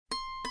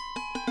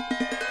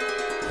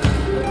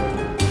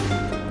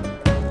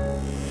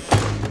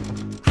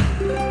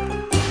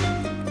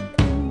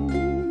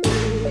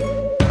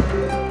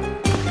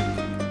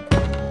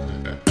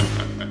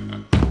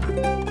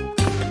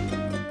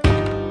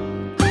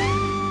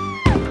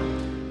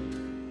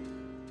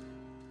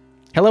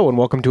Hello and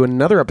welcome to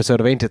another episode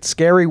of Ain't It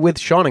Scary with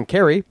Sean and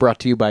Carrie, brought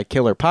to you by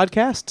Killer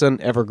Podcasts and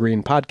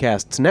Evergreen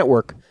Podcasts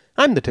Network.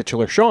 I'm the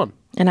titular Sean.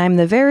 And I'm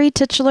the very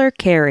titular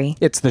Carrie.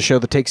 It's the show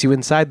that takes you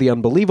inside the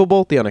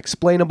unbelievable, the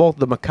unexplainable,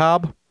 the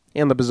macabre,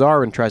 and the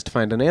bizarre and tries to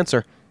find an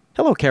answer.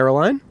 Hello,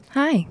 Caroline.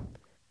 Hi.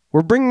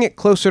 We're bringing it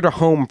closer to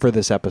home for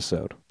this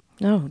episode.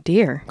 Oh,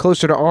 dear.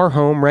 Closer to our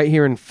home right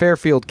here in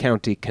Fairfield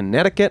County,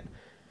 Connecticut.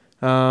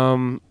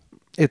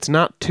 It's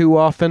not too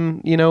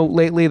often,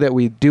 lately that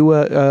we do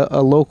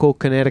a local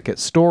Connecticut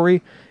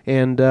story.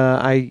 And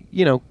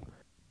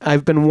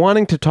I've been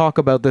wanting to talk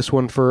about this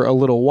one for a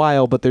little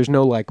while, but there's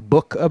no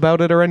book about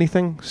it or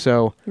anything.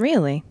 So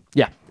Really?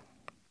 yeah.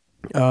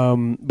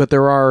 But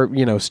there are,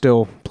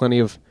 still plenty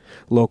of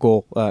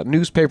local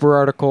newspaper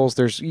articles.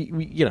 There's,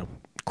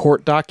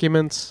 court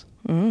documents.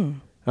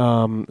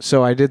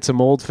 So I did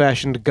some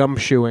old-fashioned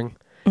gumshoeing.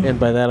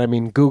 And by that, I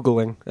mean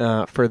Googling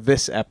for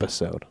this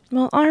episode.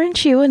 Well,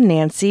 aren't you a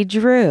Nancy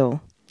Drew?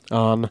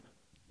 On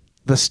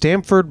the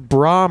Stamford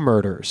Bra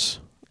murders.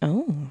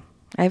 Oh,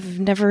 I've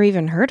never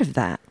even heard of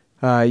that.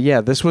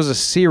 This was a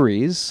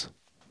series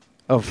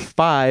of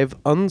 5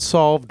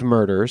 unsolved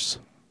murders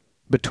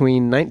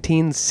between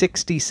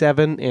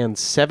 1967 and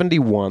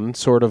 71,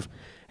 sort of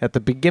at the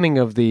beginning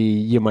of the,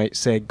 you might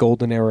say,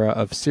 golden era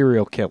of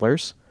serial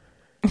killers.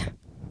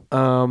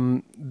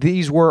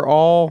 These were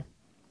all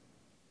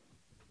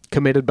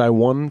committed by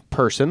one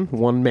person,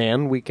 one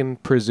man, we can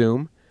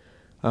presume.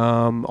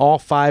 All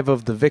 5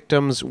 of the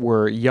victims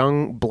were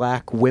young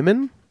black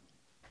women.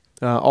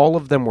 All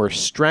of them were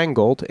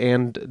strangled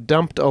and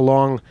dumped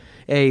along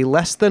a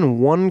less than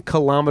 1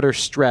 kilometer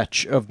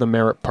stretch of the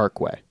Merritt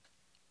Parkway.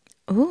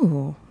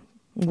 Ooh,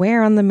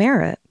 where on the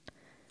Merritt?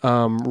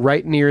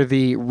 Right near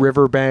the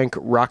Riverbank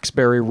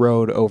Roxbury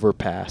Road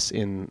overpass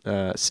in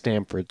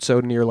Stamford.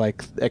 So near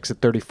exit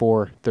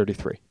 34,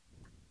 33.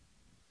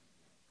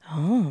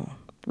 Oh,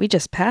 we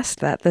just passed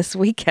that this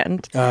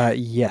weekend.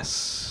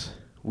 Yes,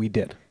 we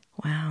did.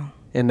 Wow.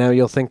 And now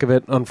you'll think of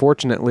it,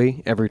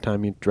 unfortunately, every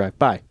time you drive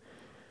by.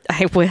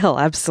 I will,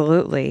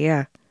 absolutely,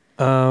 yeah.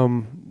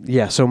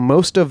 So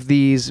most of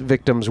these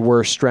victims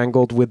were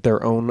strangled with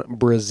their own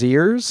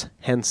brassieres,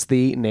 hence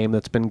the name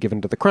that's been given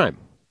to the crime,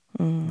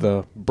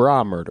 the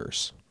bra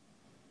murders.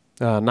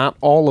 Not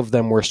all of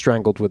them were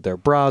strangled with their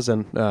bras,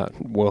 and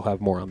we'll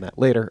have more on that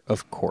later,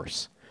 of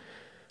course.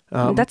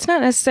 That's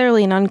not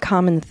necessarily an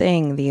uncommon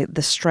thing,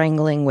 the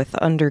strangling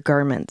with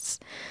undergarments.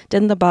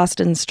 Didn't the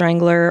Boston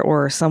Strangler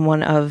or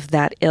someone of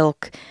that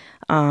ilk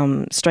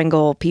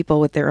strangle people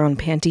with their own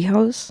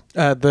pantyhose?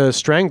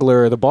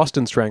 The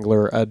Boston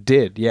Strangler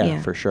did, yeah,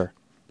 for sure.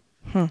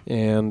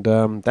 And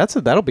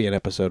that'll be an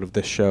episode of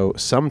this show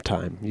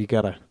sometime. You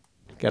gotta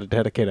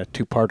dedicate a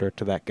 2-parter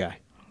to that guy.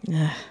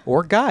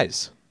 Or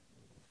guys.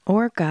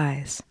 Or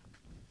guys.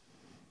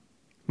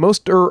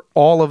 Most or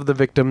all of the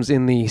victims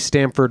in the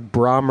Stamford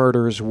Bra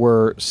murders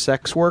were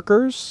sex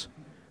workers.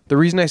 The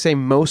reason I say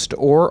most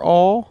or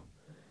all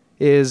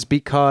is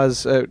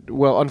because,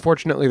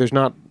 unfortunately, there's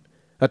not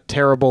a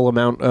terrible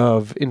amount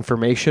of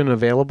information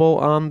available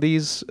on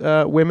these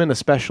women,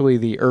 especially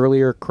the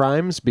earlier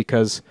crimes,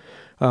 because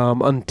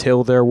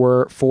until there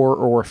were 4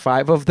 or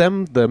 5 of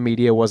them, the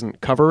media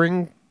wasn't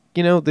covering,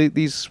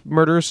 these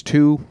murders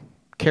too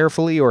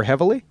carefully or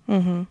heavily.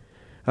 Mm-hmm.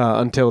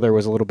 Until there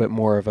was a little bit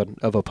more of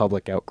a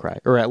public outcry,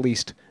 or at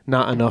least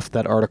not enough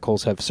that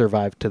articles have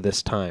survived to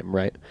this time,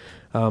 right?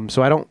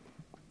 So I don't,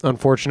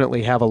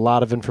 unfortunately, have a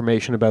lot of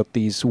information about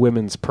these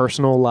women's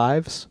personal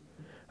lives,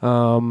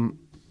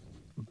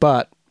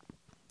 but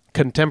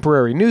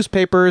contemporary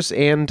newspapers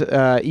and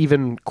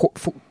even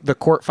the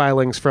court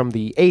filings from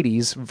the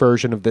 80s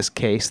version of this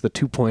case, the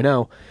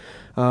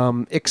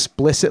 2.0,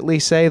 explicitly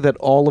say that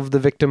all of the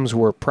victims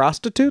were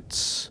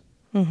prostitutes.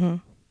 Mm-hmm.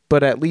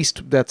 But at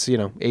least that's,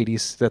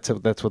 80s,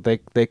 that's what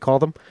they call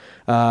them.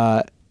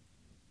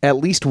 At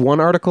least one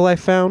article I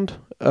found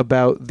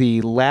about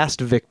the last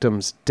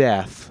victim's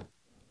death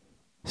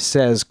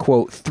says,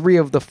 quote, 3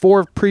 of the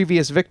 4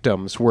 previous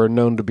victims were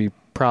known to be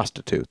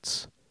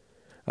prostitutes.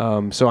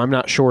 So I'm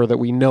not sure that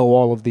we know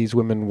all of these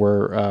women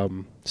were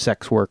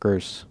sex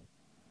workers.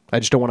 I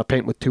just don't want to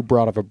paint with too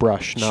broad of a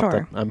brush. Not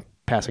that I'm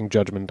passing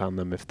judgment on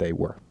them if they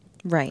were.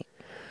 Right.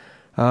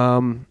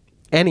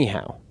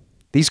 Anyhow.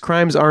 These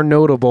crimes are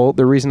notable.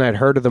 The reason I'd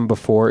heard of them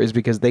before is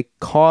because they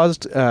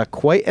caused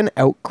quite an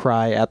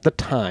outcry at the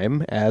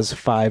time, as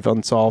 5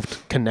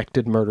 unsolved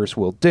connected murders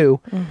will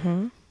do.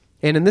 Mm-hmm.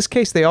 And in this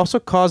case, they also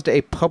caused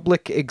a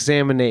public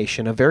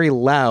examination, a very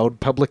loud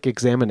public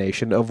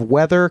examination of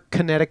whether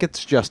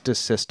Connecticut's justice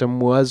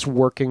system was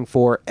working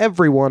for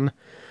everyone,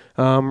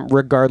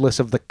 regardless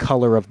of the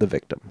color of the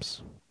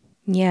victims.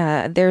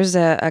 Yeah, there's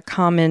a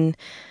common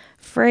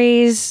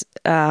phrase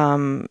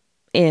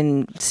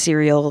in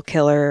serial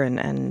killer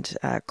and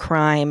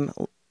crime,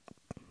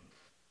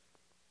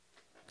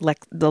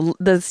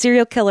 the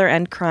serial killer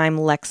and crime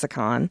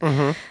lexicon,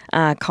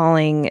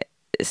 calling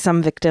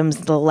some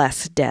victims the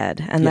less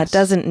dead. And that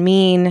doesn't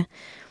mean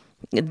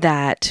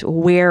that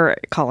we're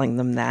calling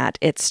them that.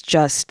 It's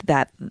just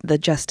that the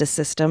justice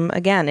system,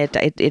 again,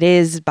 it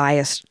is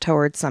biased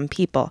towards some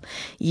people.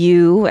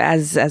 You,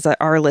 as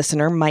our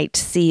listener, might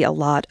see a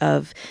lot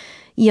of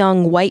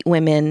young white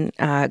women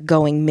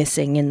going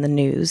missing in the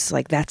news,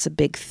 like that's a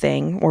big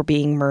thing, or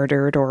being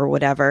murdered or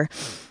whatever.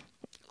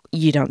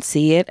 You don't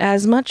see it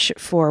as much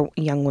for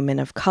young women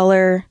of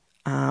color,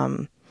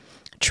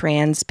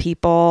 trans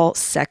people,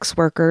 sex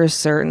workers,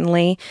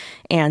 certainly.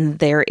 And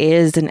there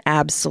is an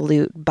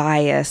absolute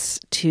bias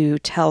to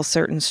tell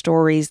certain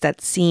stories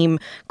that seem,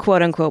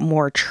 quote unquote,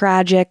 more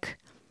tragic.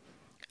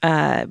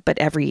 But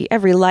every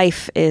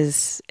life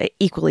is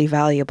equally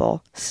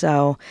valuable.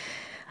 So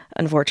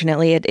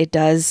unfortunately, it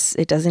does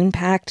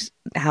impact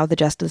how the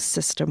justice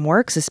system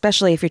works,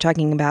 especially if you're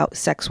talking about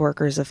sex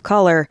workers of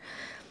color.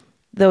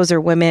 Those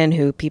are women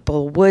who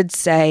people would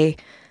say,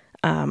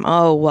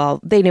 oh, well,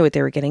 they knew what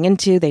they were getting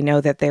into. They know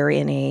that they're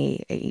in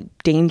a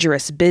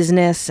dangerous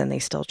business and they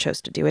still chose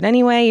to do it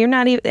anyway. You're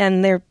not even,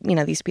 and they're,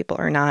 these people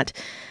are not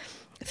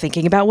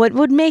thinking about what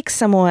would make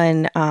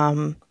someone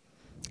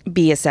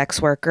be a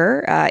sex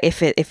worker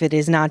if it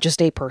is not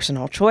just a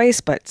personal choice,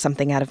 but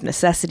something out of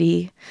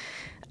necessity.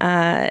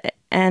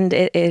 And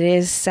it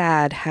is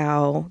sad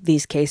how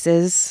these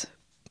cases,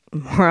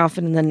 more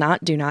often than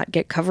not, do not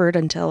get covered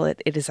until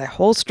it is a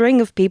whole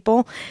string of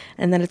people,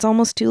 and then it's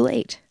almost too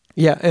late.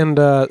 Yeah, and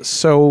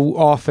so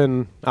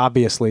often,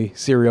 obviously,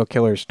 serial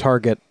killers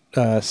target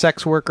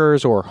sex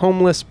workers or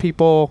homeless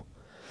people.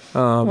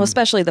 Well,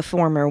 especially the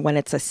former when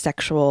it's a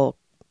sexual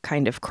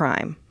kind of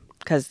crime,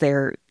 because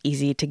they're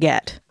easy to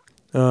get.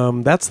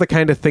 That's the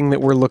kind of thing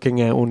that we're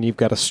looking at when you've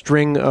got a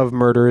string of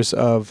murders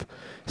of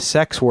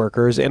sex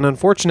workers, and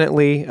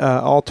unfortunately,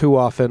 all too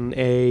often,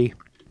 a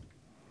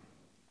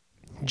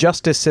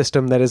justice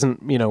system that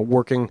isn't,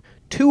 working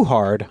too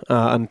hard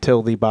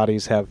until the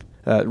bodies have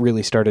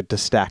really started to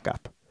stack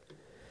up.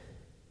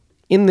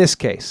 In this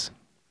case,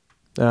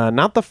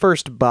 not the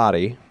first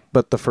body,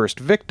 but the first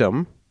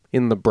victim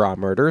in the Bra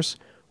murders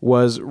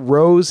was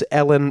Rose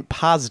Ellen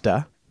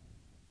Pazda,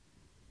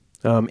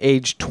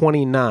 age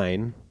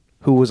 29,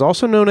 who was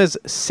also known as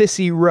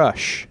Sissy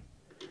Rush.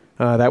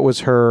 That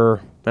was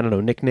her,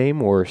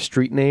 nickname or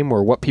street name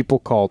or what people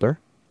called her.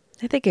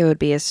 I think it would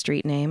be a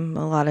street name.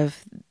 A lot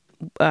of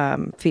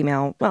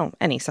female,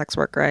 any sex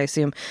worker, I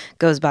assume,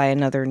 goes by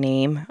another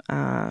name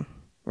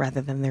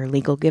rather than their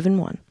legal given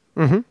one.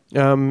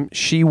 Mm-hmm.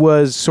 She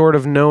was sort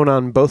of known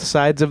on both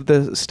sides of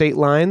the state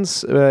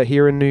lines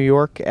here in New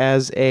York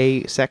as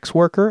a sex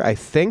worker, I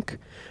think.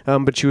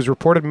 But she was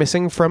reported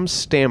missing from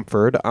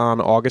Stamford on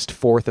August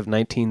 4th of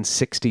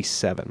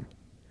 1967.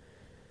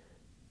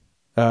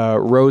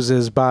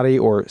 Rose's body,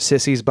 or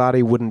Sissy's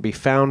body, wouldn't be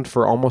found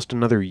for almost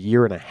another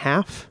year and a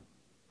half.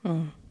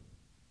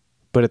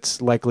 But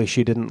it's likely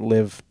she didn't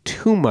live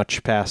too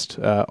much past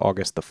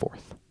August the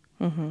 4th.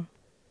 Mm-hmm.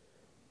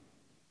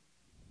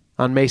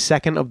 On May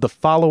 2nd of the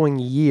following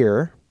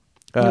year...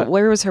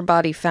 where was her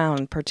body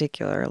found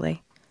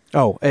particularly?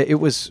 Oh, it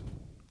was...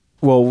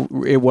 Well,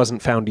 it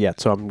wasn't found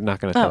yet, so I'm not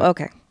going to tell. Oh,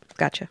 okay.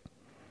 Gotcha.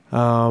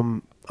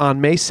 On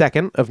May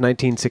 2nd of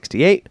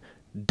 1968,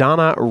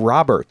 Donna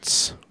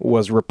Roberts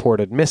was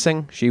reported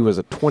missing. She was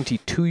a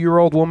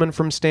 22-year-old woman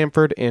from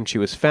Stamford, and she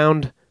was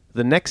found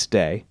the next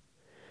day,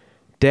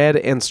 dead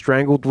and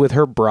strangled with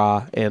her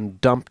bra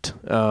and dumped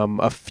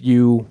a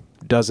few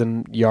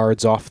dozen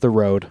yards off the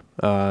road.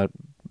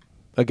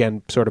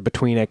 Again, sort of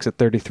between exit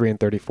 33 and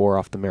 34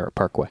 off the Merritt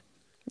Parkway.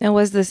 Now,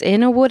 was this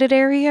in a wooded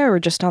area or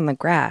just on the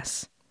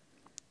grass?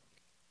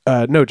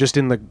 No, just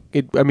in the...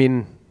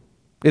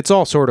 it's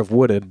all sort of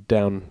wooded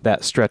down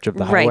that stretch of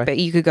the highway. Right, but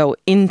you could go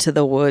into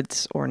the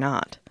woods or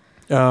not.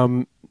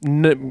 No,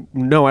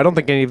 I don't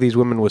think any of these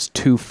women was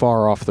too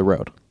far off the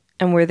road.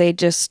 And were they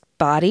just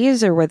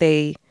bodies, or were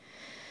they,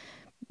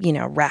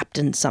 wrapped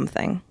in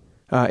something?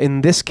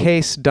 In this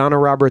case, Donna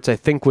Roberts, I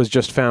think, was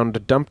just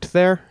found dumped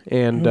there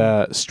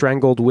and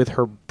strangled with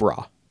her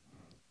bra.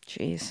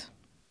 Jeez.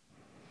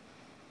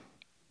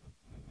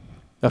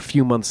 A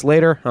few months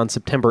later, on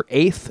September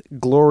 8th,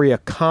 Gloria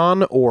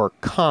Kahn, or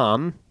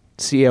Kahn,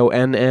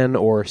 C-O-N-N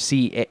or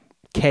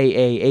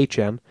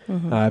C-K-A-H-N,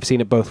 I've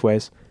seen it both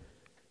ways.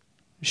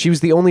 She was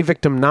the only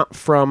victim not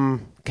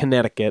from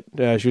Connecticut.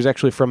 She was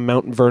actually from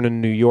Mount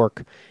Vernon, New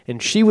York,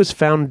 and she was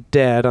found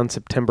dead on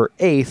September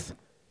 8th,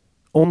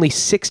 only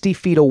 60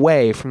 feet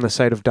away from the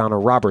site of Donna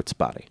Roberts'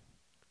 body.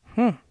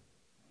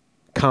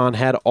 Kahn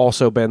had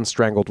also been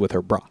strangled with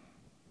her bra.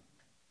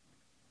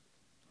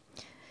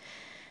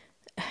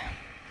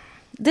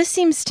 This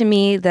seems to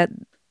me that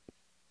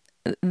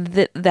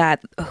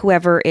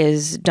whoever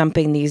is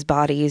dumping these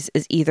bodies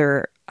is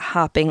either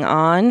hopping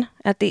on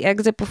at the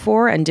exit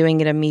before and doing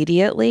it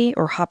immediately,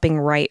 or hopping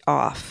right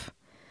off.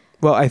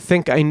 Well, I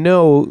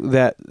know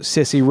that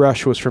Sissy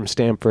Rush was from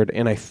Stamford,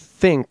 and I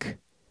think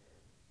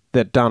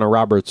that Donna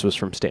Roberts was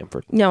from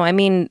Stamford. No, I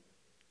mean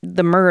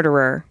the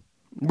murderer.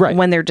 Right.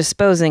 When they're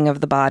disposing of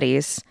the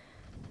bodies,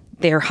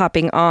 they're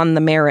hopping on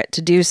the Merritt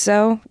to do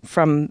so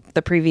from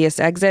the previous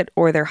exit,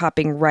 or they're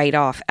hopping right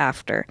off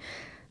after.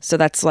 So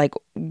that's like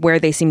where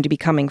they seem to be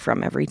coming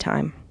from every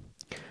time.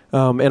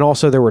 And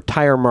also there were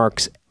tire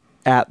marks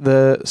at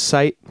the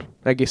site,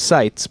 I guess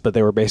sites, but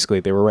they were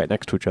right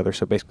next to each other.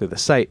 So basically the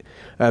site,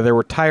 there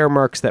were tire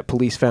marks that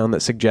police found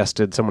that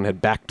suggested someone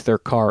had backed their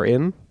car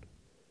in,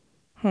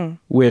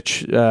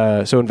 which,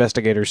 so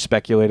investigators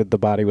speculated the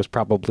body was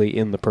probably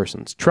in the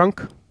person's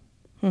trunk.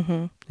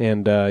 Mm-hmm.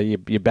 And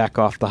you back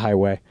off the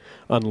highway,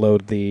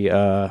 unload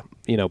the,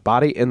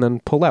 body, and then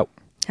pull out.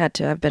 Had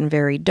to have been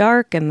very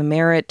dark, and the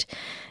Merritt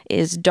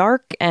is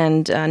dark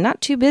and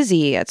not too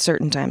busy at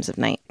certain times of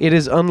night. It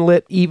is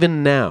unlit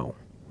even now.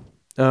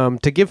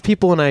 To give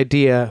people an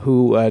idea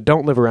who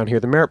don't live around here,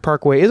 the Merritt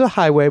Parkway is a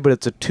highway, but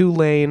it's a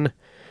 2-lane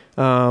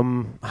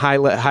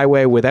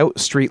highway without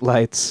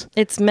streetlights.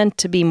 It's meant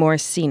to be more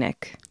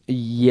scenic.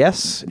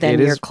 Yes, than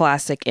your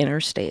classic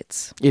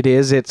interstates. It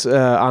is. It's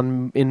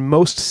in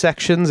most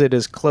sections, it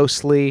is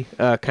closely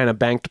kind of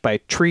banked by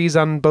trees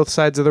on both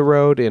sides of the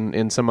road.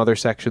 In some other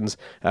sections,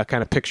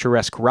 kind of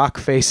picturesque rock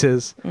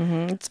faces.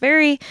 Mm-hmm.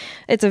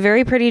 It's a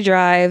very pretty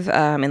drive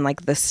in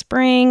like the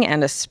spring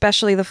and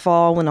especially the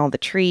fall when all the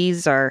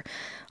trees are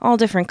all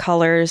different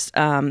colors.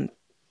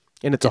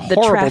 And it's a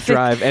horrible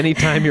drive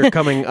anytime you're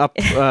coming up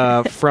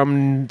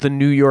from the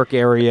New York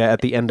area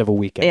at the end of a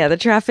weekend. Yeah, the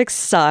traffic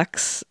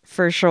sucks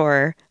for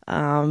sure.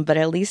 But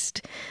at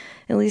least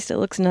it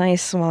looks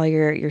nice while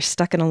you're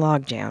stuck in a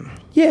log jam.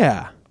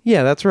 Yeah,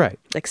 that's right.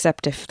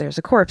 Except if there's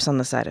a corpse on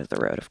the side of the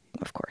road,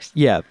 of course.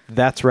 Yeah,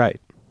 that's right.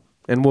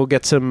 And we'll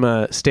get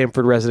some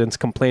Stamford residents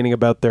complaining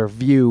about their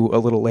view a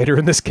little later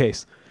in this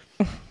case.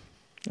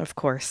 Of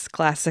course,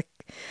 classic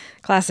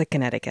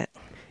Connecticut.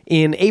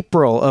 In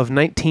April of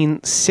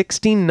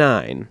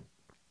 1969,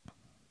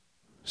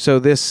 so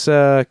this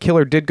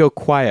killer did go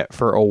quiet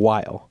for a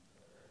while,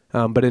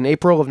 but in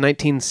April of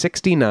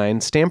 1969,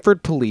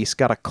 Stamford police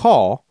got a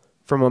call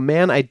from a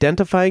man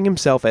identifying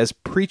himself as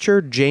Preacher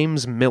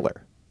James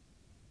Miller.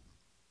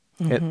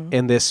 Mm-hmm.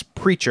 And this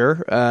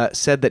preacher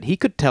said that he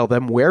could tell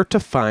them where to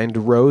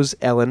find Rose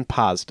Ellen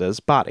Pazda's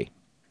body.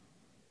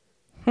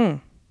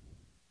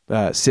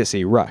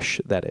 Sissy Rush,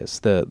 that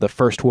is, the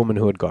first woman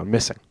who had gone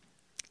missing.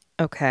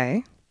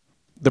 Okay.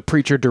 The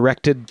preacher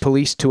directed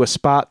police to a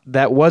spot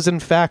that was, in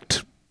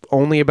fact,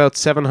 only about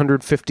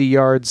 750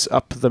 yards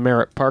up the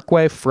Merritt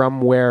Parkway from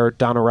where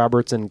Donna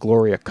Roberts and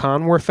Gloria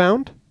Kahn were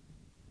found.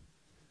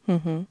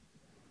 Mm-hmm.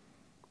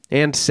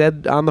 And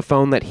said on the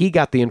phone that he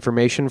got the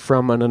information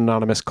from an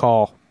anonymous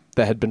call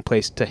that had been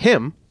placed to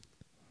him.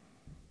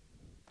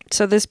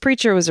 So this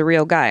preacher was a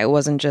real guy. It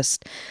wasn't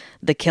just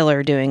the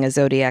killer doing a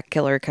Zodiac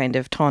killer kind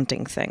of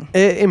taunting thing.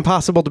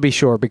 Impossible to be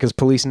sure because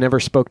police never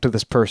spoke to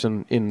this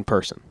person in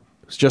person.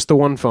 It was just the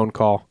one phone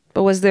call.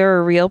 But was there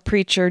a real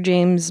Preacher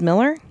James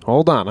Miller?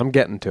 Hold on, I'm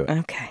getting to it.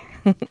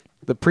 Okay.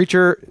 The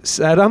preacher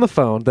said on the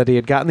phone that he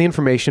had gotten the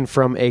information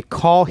from a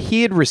call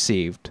he had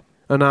received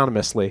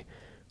anonymously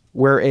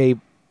where a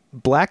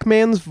black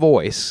man's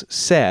voice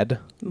said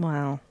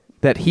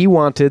that he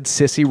wanted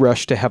Sissy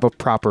Rush to have a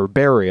proper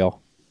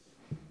burial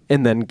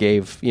and then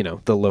gave,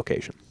 the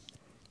location.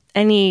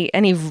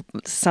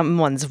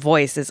 Someone's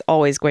voice is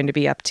always going to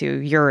be up to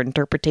your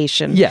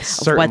interpretation of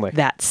certainly. What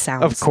that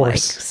sounds of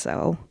course. like.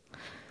 So,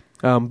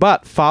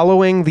 but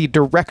following the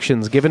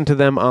directions given to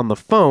them on the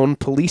phone,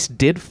 police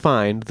did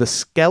find the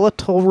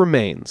skeletal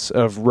remains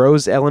of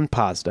Rose Ellen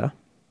Pazda,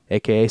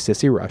 a.k.a.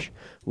 Sissy Rush,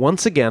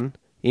 once again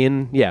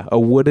in, a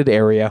wooded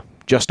area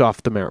just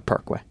off the Merritt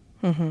Parkway.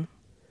 Mm-hmm.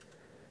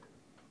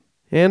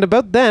 And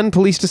about then,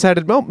 police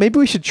decided, well, maybe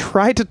we should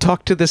try to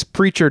talk to this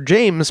Preacher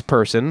James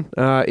person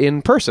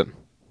in person.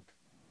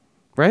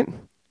 Right?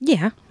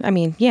 Yeah. I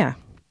mean, yeah.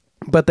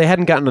 But they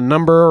hadn't gotten a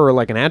number or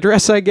like an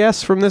address, I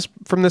guess, from this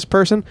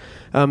person.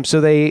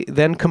 So they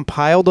then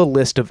compiled a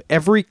list of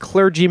every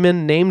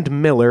clergyman named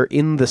Miller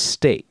in the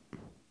state.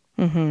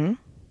 Mm-hmm.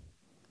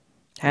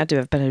 Had to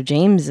have been a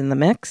James in the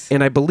mix.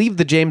 And I believe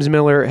the James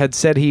Miller had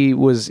said he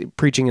was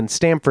preaching in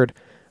Stamford.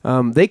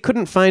 They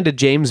couldn't find a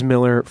James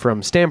Miller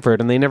from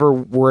Stamford, and they never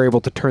were able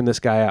to turn this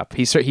guy up.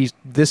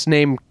 This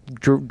name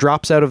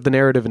drops out of the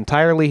narrative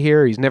entirely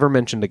here. He's never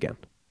mentioned again.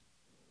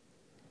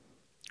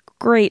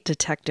 Great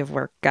detective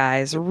work,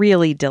 guys.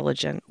 Really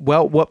diligent.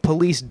 Well, what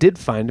police did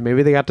find,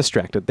 maybe they got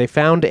distracted, they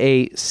found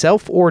a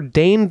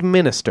self-ordained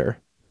minister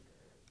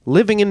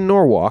living in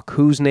Norwalk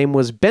whose name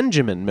was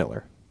Benjamin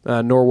Miller.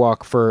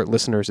 Norwalk, for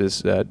listeners,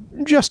 is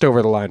just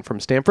over the line from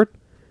Stamford.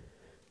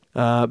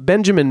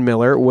 Benjamin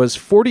Miller was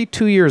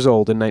 42 years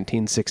old in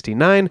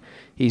 1969.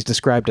 He's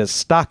described as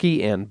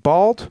stocky and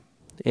bald,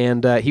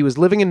 and he was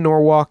living in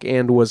Norwalk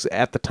and was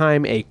at the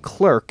time a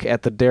clerk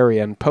at the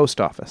Darien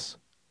post office,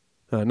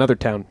 another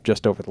town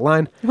just over the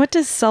line. What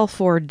does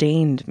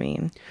self-ordained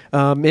mean?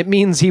 It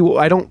means he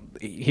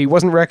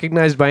wasn't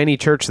recognized by any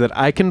church that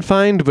I can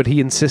find, but he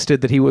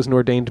insisted that he was an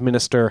ordained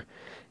minister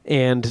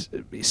and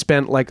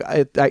spent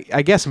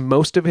I guess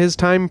most of his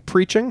time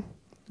preaching.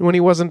 when he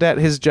wasn't at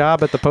his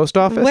job at the post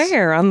office.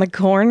 Where? On the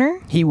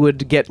corner? He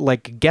would get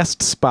like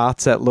guest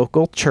spots at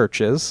local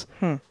churches.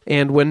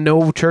 And when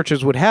no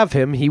churches would have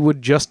him, he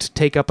would just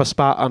take up a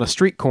spot on a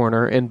street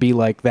corner and be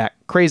like that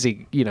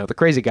crazy, the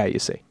crazy guy you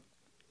see.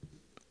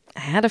 I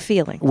had a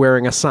feeling.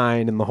 Wearing a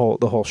sign in the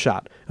whole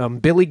shot.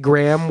 Billy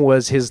Graham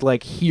was his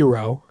like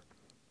hero.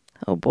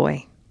 Oh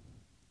boy.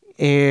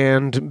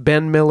 And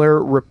Ben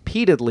Miller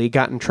repeatedly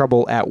got in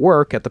trouble at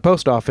work at the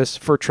post office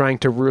for trying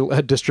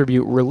to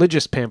distribute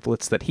religious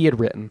pamphlets that he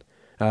had written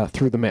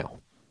through the mail.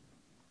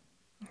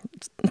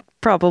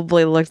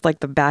 Probably looked like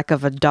the back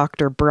of a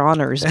Dr.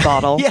 Bronner's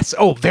bottle. Yes.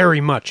 Oh,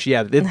 very much.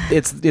 Yeah.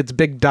 It's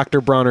big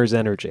Dr. Bronner's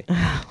energy.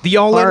 The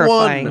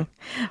all-in-one.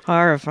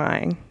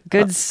 Horrifying.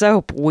 Good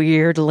soap.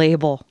 Weird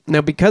label.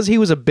 Now, because he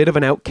was a bit of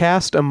an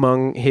outcast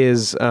among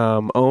his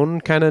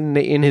own kind of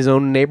in his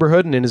own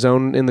neighborhood and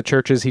in the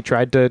churches he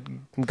tried to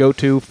go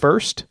to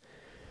first,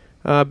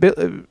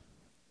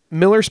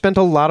 Miller spent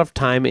a lot of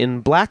time in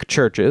black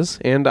churches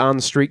and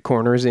on street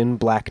corners in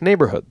black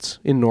neighborhoods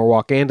in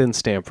Norwalk and in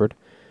Stamford.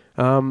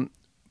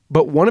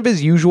 But one of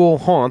his usual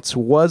haunts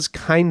was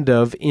kind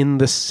of in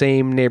the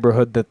same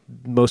neighborhood that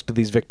most of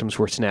these victims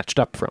were snatched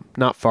up from,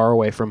 not far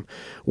away from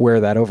where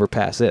that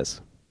overpass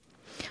is.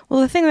 Well,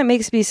 the thing that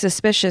makes me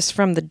suspicious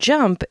from the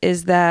jump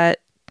is that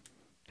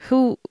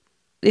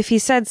if he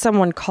said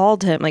someone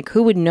called him, like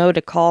who would know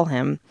to call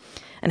him,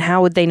 and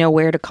how would they know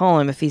where to call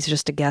him if he's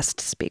just a guest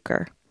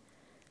speaker?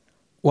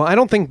 Well, I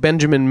don't think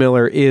Benjamin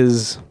Miller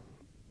is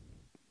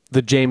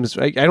the James...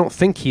 I don't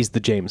think he's the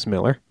James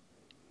Miller.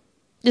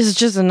 This is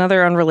just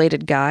another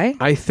unrelated guy?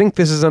 I think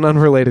this is an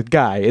unrelated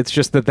guy. It's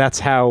just that that's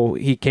how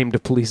he came to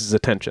police's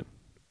attention.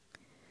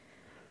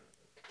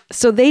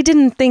 So they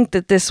didn't think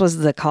that this was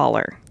the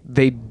caller?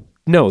 They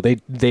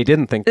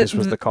didn't think this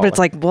was the caller. But it's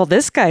like, well,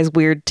 this guy's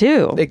weird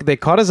too. They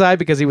caught his eye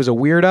because he was a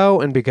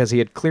weirdo and because he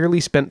had clearly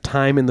spent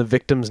time in the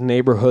victims'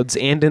 neighborhoods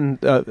and in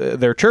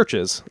their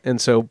churches. And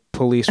so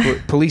police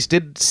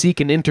did seek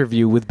an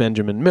interview with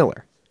Benjamin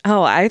Miller.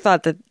 Oh, I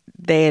thought that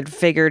they had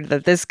figured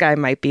that this guy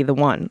might be the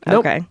one.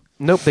 Nope. Okay.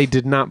 Nope, they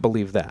did not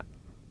believe that.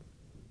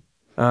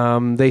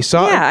 They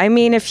saw... Yeah, I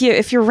mean, if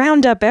you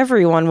round up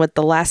everyone with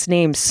the last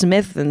name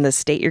Smith in the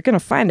state, you're going to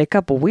find a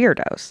couple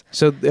weirdos.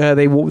 So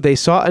they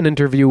sought an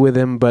interview with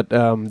him, but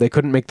they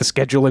couldn't make the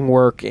scheduling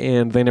work,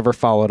 and they never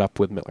followed up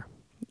with Miller.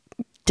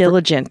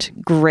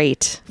 Diligent,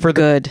 great,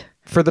 good.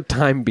 For the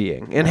time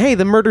being. And hey,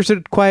 the murders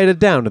had quieted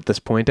down at this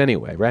point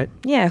anyway, right?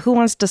 Yeah, who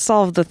wants to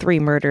solve the 3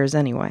 murders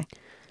anyway?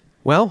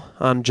 Well,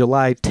 on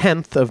July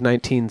 10th of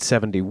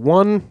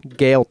 1971,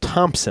 Gail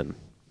Thompson,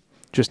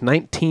 just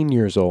 19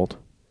 years old.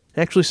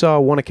 I actually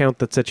saw one account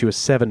that said she was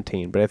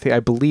 17, but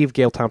I believe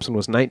Gail Thompson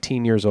was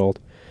 19 years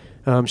old.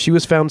 She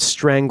was found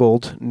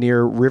strangled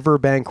near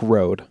Riverbank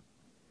Road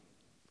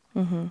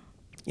in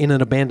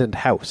an abandoned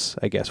house,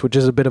 I guess, which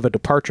is a bit of a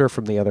departure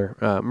from the other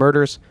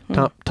murders.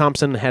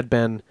 Thompson had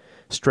been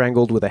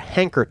strangled with a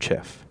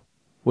handkerchief,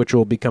 which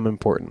will become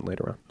important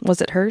later on.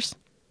 Was it hers?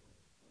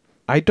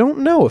 I don't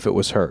know if it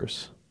was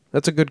hers.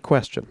 That's a good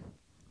question.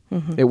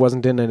 It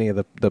wasn't in any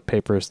of the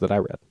papers that I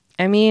read.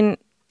 I mean,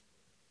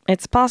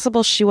 it's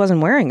possible she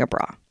wasn't wearing a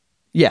bra.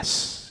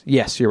 Yes,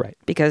 you're right.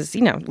 Because,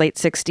 late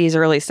 60s,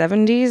 early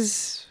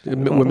 70s, a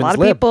lot of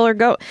lib. people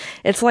are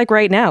it's like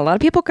right now, a lot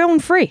of people going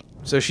free.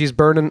 So she's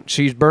burning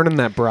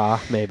that bra,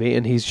 maybe,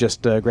 and he's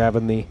just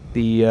grabbing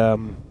the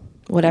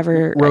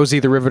whatever Rosie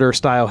the Riveter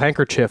style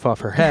handkerchief off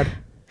her head.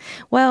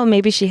 Well,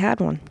 maybe she had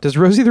one. Does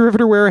Rosie the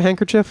Riveter wear a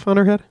handkerchief on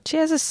her head? She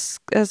has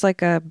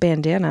like a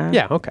bandana.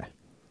 Yeah, okay.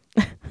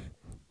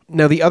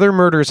 Now, the other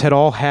murders had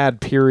all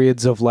had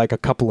periods of like a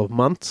couple of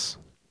months.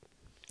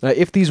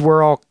 If these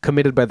were all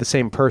committed by the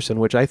same person,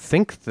 which I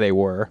think they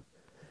were,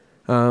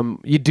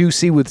 you do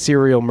see with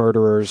serial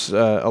murderers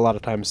a lot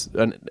of times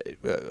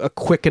a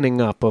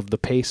quickening up of the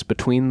pace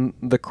between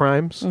the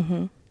crimes.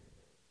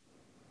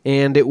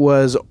 And it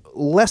was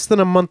less than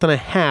a month and a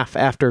half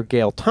after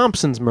Gail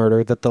Thompson's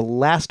murder that the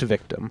last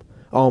victim,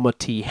 Alma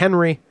T.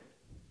 Henry,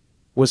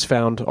 was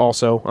found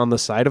also on the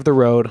side of the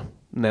road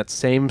in that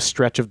same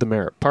stretch of the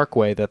Merritt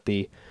Parkway that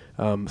the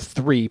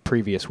 3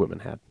 previous women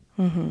had.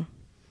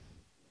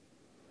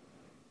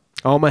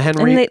 Alma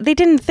Henry... And they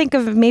didn't think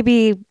of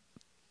maybe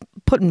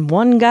putting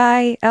one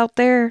guy out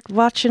there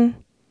watching?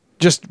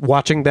 Just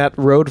watching that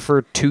road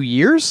for 2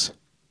 years?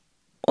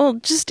 Well,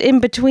 just in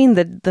between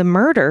the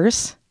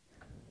murders.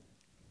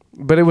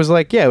 But it was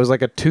like a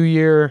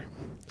 2-year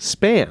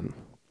span.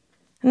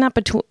 Not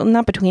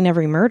between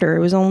every murder. It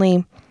was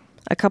only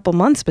a couple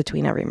months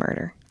between every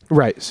murder.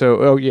 Right.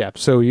 So,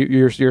 So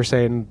you're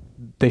saying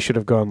they should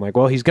have gone like,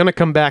 well, he's going to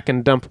come back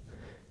and dump.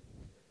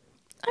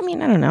 I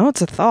mean, I don't know.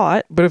 It's a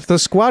thought. But if the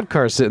squad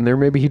car's sitting there,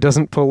 maybe he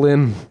doesn't pull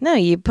in. No,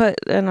 you put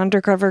an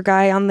undercover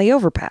guy on the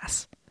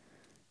overpass.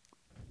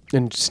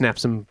 And snap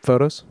some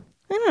photos?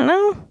 I don't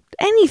know.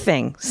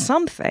 Anything.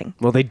 Something.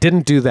 Well, they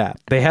didn't do that.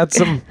 They had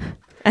some...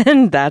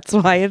 And that's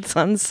why it's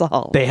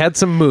unsolved. They had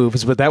some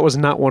moves, but that was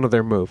not one of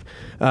their move.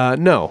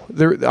 No,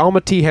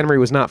 Alma T. Henry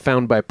was not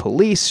found by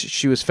police.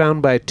 She was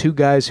found by two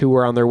guys who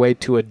were on their way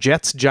to a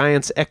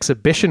Jets-Giants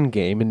exhibition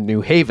game in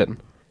New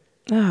Haven.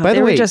 Oh,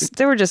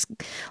 they were just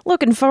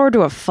looking forward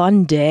to a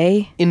fun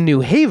day. In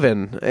New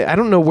Haven, I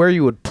don't know where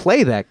you would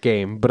play that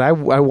game, but I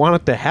want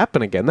it to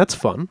happen again. That's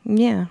fun.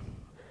 Yeah.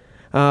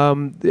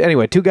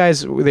 Anyway, two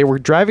guys, they were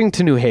driving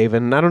to New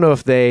Haven. I don't know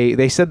if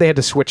they said they had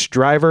to switch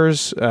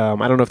drivers. I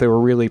don't know if they were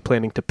really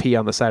planning to pee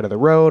on the side of the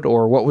road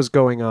or what was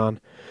going on.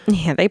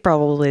 Yeah, they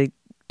probably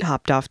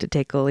hopped off to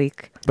take a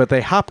leak. But they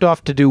hopped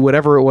off to do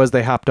whatever it was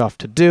they hopped off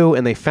to do,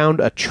 and they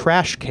found a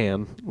trash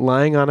can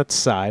lying on its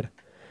side.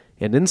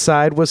 And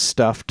inside was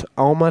stuffed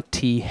Alma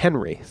T.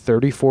 Henry,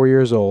 34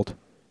 years old,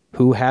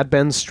 who had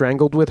been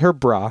strangled with her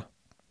bra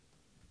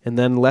and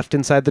then left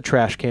inside the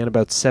trash can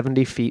about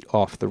 70 feet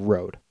off the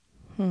road.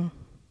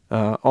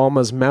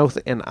 Alma's mouth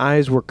and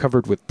eyes were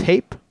covered with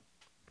tape.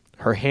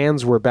 Her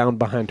hands were bound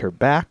behind her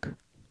back.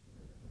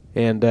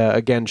 And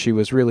again, she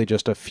was really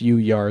just a few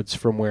yards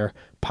from where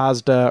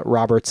Pazda,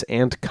 Roberts,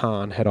 and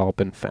Kahn had all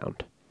been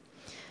found.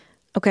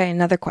 Okay,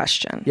 another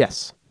question.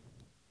 Yes.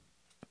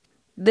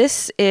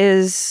 This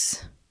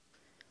is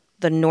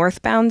the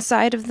northbound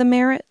side of the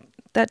Merritt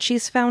that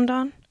she's found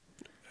on?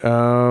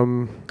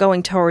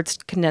 Going towards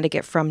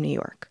Connecticut from New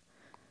York.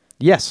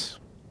 Yes.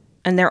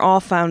 And they're all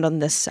found on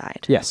this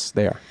side. Yes,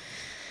 they are.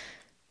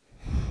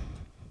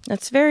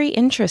 That's very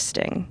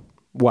interesting.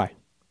 Why?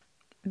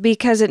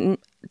 Because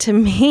to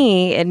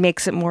me, it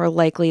makes it more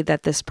likely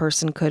that this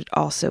person could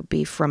also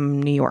be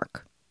from New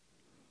York.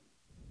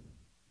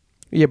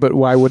 Yeah, but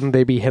why wouldn't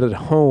they be headed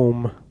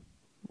home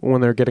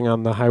when they're getting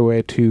on the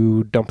highway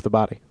to dump the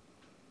body?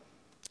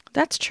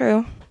 That's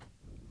true.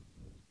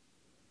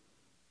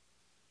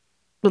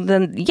 Well,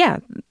 then, yeah.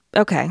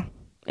 Okay.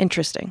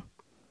 Interesting.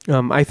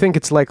 I think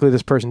it's likely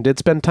this person did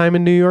spend time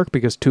in New York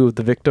because two of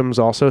the victims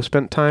also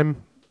spent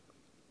time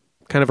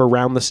kind of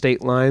around the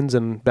state lines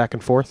and back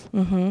and forth.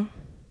 Mm-hmm.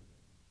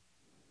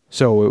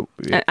 So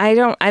I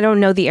don't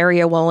know the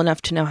area well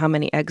enough to know how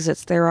many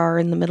exits there are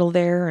in the middle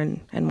there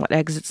and what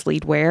exits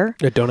lead where.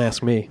 Don't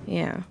ask me.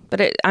 Yeah. But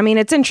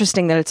it's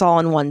interesting that it's all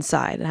on one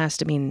side. It has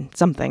to mean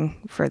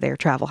something for their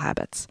travel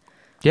habits.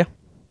 Yeah.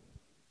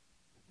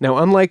 Now,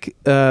 unlike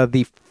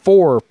the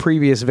four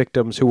previous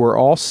victims who were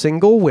all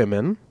single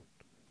women,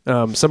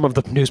 some of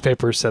the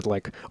newspapers said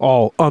like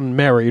all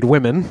unmarried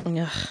women.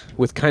 Ugh.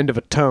 With kind of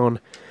a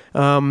tone.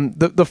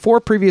 The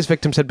four previous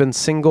victims had been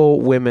single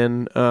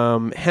women.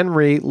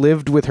 Henry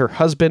lived with her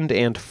husband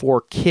and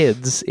four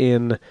kids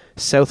in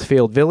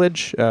Southfield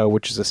Village,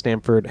 which is a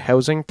Stamford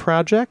housing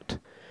project.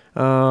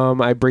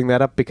 I bring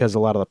that up because a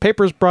lot of the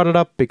papers brought it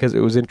up because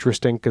it was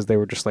interesting because they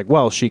were just like,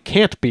 well, she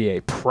can't be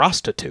a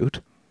prostitute.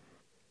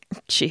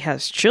 She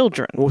has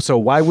children. So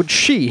why would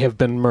she have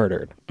been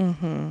murdered?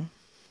 Mm-hmm.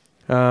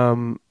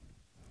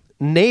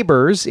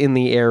 Neighbors in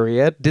the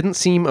area didn't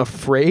seem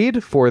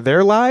afraid for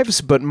their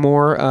lives, but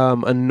more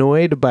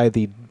annoyed by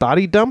the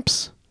body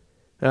dumps.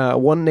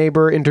 One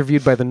neighbor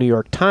interviewed by the New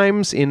York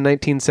Times in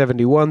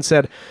 1971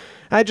 said,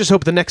 "I just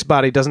hope the next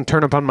body doesn't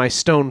turn up on my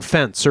stone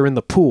fence or in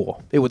the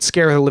pool. It would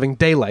scare the living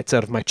daylights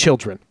out of my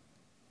children."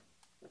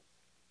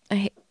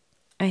 I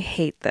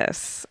hate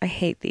this. I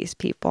hate these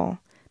people.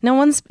 No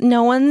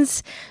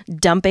one's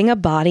dumping a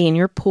body in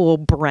your pool,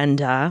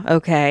 Brenda.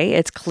 Okay,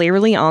 it's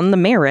clearly on the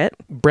Merritt.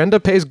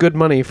 Brenda pays good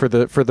money for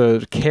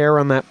the care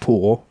on that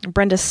pool.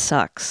 Brenda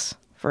sucks,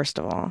 first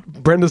of all.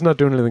 Brenda's not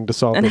doing anything to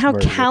solve and this how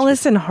murder.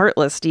 callous and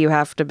heartless do you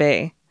have to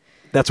be?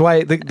 That's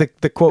why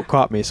the quote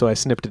caught me, so I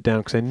snipped it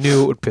down because I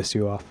knew it would piss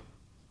you off.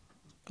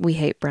 We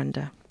hate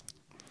Brenda.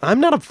 I'm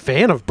not a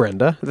fan of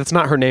Brenda. That's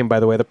not her name, by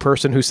the way. The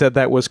person who said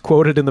that was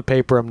quoted in the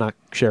paper. I'm not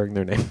sharing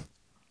their name.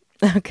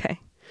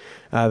 Okay.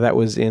 That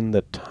was in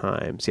the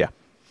Times, yeah.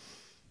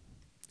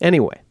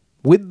 Anyway,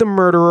 with the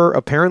murderer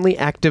apparently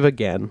active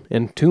again,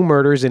 and two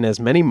murders in as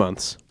many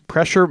months,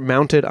 pressure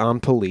mounted on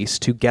police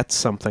to get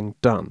something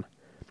done.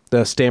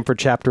 The Stamford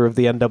chapter of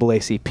the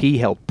NAACP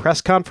held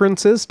press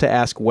conferences to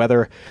ask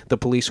whether the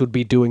police would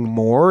be doing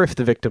more if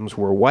the victims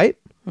were white.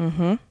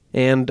 Mm-hmm.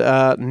 And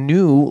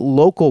new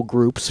local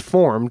groups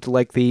formed,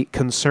 like the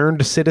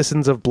Concerned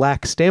Citizens of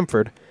Black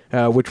Stamford,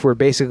 which were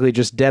basically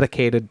just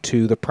dedicated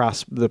to the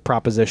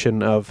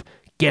proposition of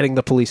getting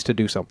the police to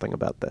do something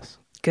about this.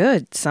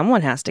 Good.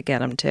 Someone has to get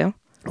them to.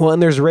 Well,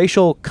 and there's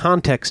racial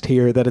context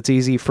here that it's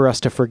easy for us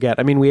to forget.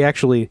 I mean,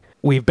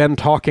 we've been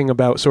talking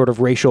about sort of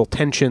racial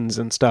tensions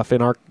and stuff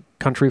in our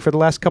country for the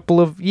last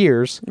couple of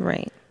years.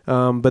 Right.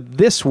 But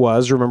this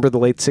was, remember, the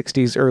late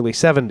 60s, early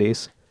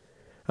 70s.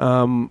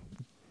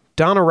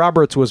 Donna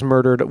Roberts was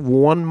murdered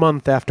 1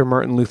 month after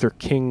Martin Luther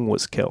King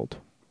was killed.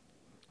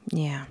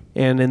 Yeah.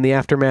 And in the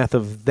aftermath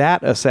of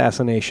that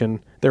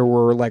assassination, there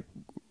were like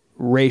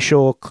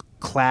racial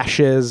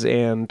clashes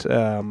and,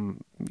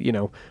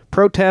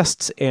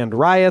 protests and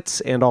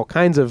riots and all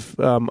kinds of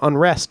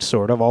unrest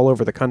sort of all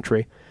over the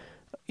country.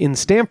 In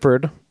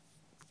Stamford,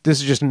 this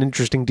is just an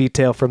interesting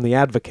detail from the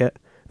Advocate,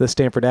 the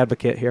Stamford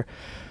Advocate here.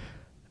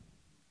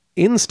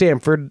 In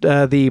Stamford,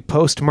 the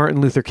post-Martin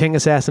Luther King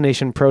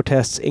assassination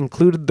protests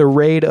included the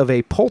raid of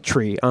a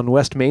poultry on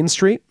West Main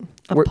Street.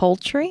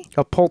 Poultry?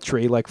 A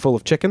poultry, like full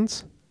of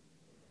chickens,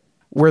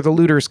 where the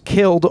looters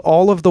killed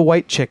all of the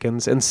white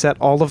chickens and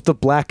set all of the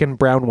black and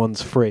brown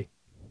ones free.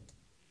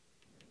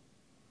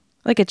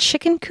 Like a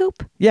chicken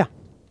coop? Yeah.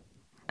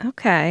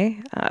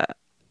 Okay.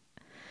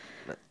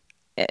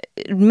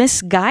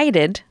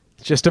 Misguided.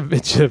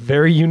 It's a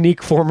very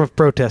unique form of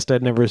protest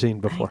I'd never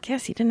seen before. I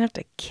guess you didn't have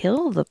to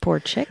kill the poor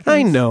chickens.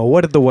 I know.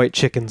 What did the white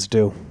chickens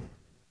do?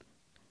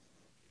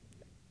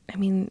 I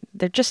mean,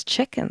 they're just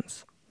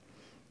chickens.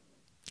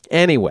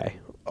 Anyway,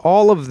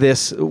 all of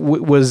this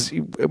was...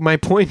 My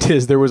point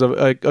is there was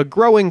a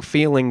growing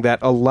feeling that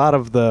a lot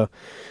of the,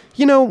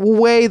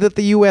 way that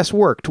the U.S.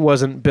 worked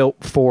wasn't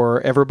built for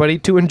everybody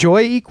to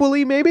enjoy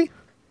equally, maybe?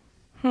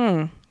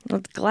 I'm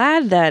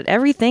glad that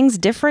everything's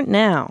different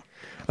now.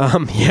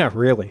 Yeah,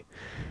 really.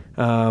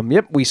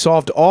 Yep, we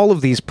solved all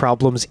of these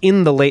problems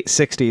in the late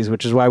 60s,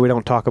 which is why we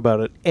don't talk about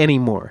it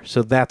anymore.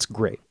 So that's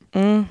great.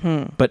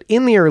 Mm-hmm. But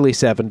in the early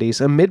 70s,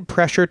 amid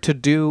pressure to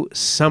do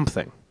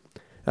something,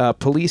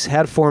 police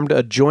had formed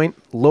a joint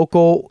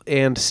local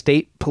and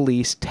state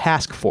police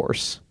task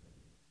force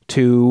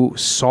to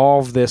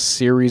solve this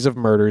series of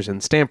murders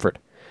in Stamford.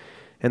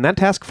 And that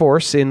task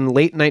force, in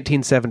late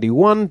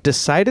 1971,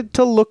 decided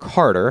to look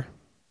harder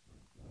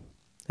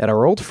at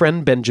our old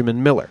friend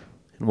Benjamin Miller.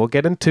 And we'll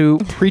get into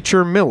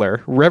Preacher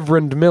Miller,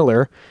 Reverend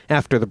Miller,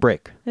 after the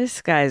break.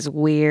 This guy's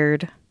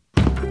weird.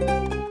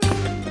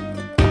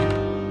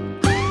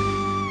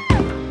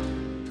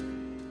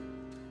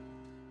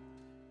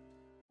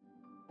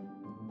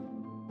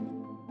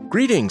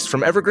 Greetings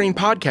from Evergreen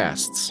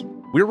Podcasts.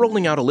 We're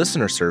rolling out a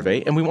listener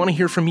survey, and we want to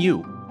hear from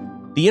you.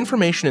 The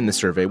information in the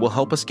survey will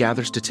help us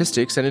gather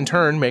statistics and in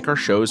turn make our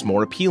shows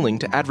more appealing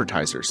to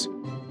advertisers.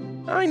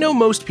 I know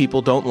most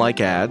people don't like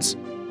ads,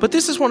 but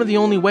this is one of the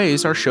only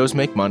ways our shows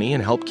make money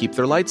and help keep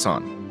their lights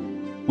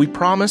on. We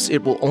promise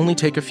it will only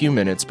take a few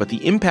minutes, but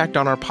the impact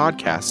on our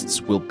podcasts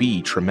will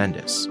be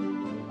tremendous.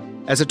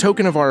 As a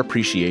token of our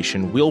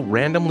appreciation, we'll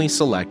randomly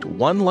select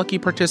one lucky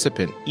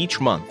participant each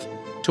month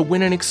to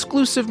win an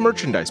exclusive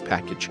merchandise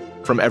package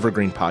from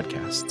Evergreen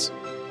Podcasts.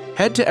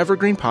 Head to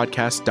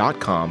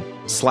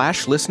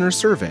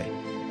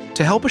evergreenpodcast.com/listenersurvey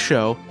to help a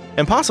show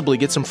and possibly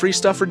get some free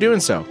stuff for doing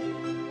so.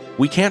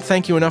 We can't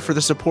thank you enough for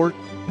the support.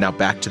 Now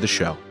back to the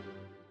show.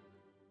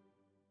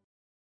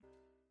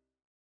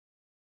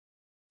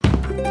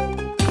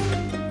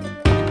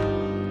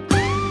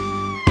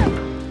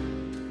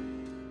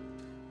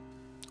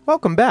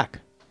 Welcome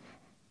back.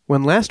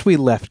 When last we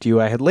left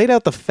you, I had laid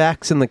out the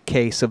facts in the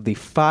case of the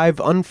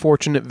 5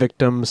 unfortunate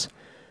victims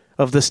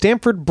of the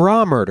Stamford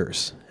Bra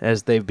murders,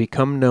 as they've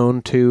become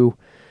known to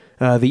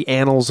the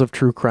annals of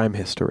true crime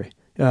history.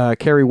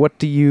 Carrie,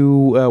 what's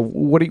your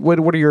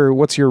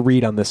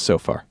read on this so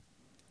far?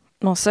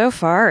 Well, so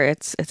far,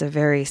 it's a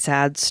very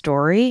sad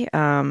story.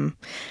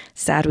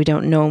 Sad we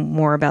don't know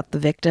more about the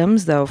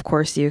victims, though, of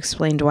course, you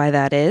explained why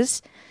that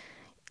is.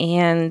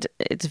 And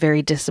it's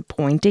very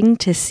disappointing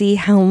to see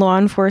how law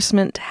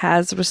enforcement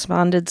has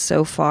responded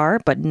so far,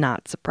 but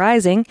not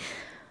surprising.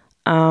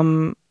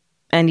 And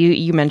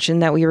you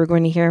mentioned that we were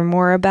going to hear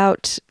more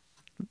about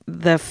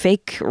the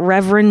fake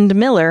Reverend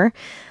Miller.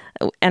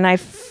 And I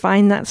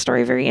find that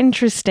story very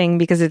interesting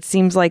because it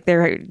seems like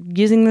they're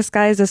using this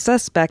guy as a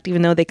suspect,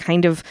 even though they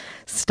kind of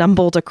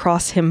stumbled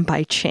across him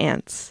by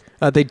chance.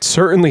 They'd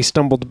certainly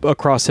stumbled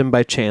across him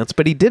by chance,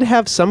 but he did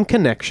have some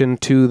connection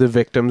to the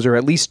victims, or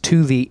at least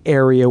to the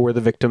area where the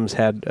victims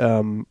had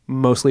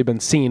mostly been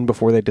seen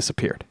before they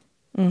disappeared.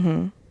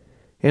 Mm-hmm.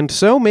 And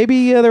so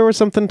maybe there was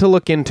something to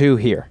look into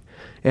here.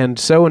 And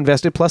so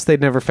invested, plus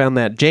they'd never found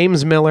that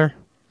James Miller.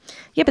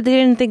 Yeah, but they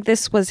didn't think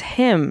this was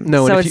him.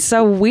 No, so it's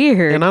so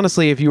weird. And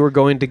honestly, if you were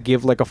going to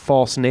give like a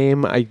false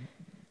name,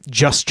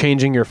 just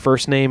changing your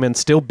first name and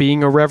still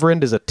being a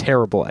reverend is a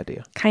terrible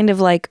idea. Kind of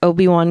like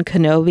Obi-Wan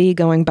Kenobi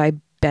going by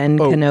Ben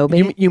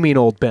Kenobi. You mean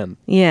old Ben?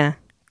 Yeah,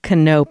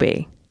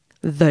 Kenobi,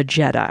 the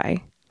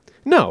Jedi.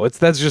 No,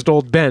 that's just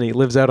old Ben. He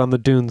lives out on the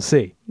Dune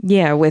Sea.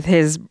 Yeah, with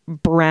his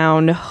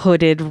brown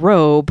hooded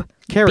robe,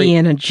 Carrie,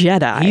 being a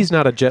Jedi. He's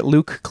not a Jedi.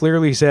 Luke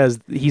clearly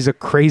says he's a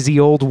crazy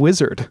old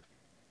wizard.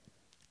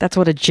 That's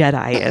what a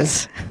Jedi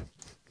is.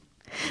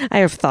 I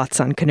have thoughts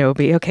on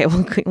Kenobi. Okay,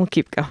 we'll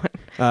keep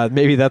going.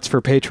 Maybe that's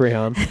for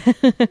Patreon.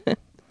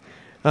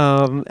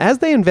 As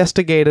they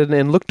investigated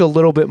and looked a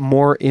little bit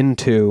more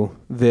into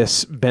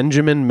this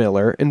Benjamin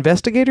Miller,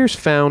 investigators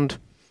found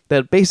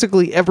that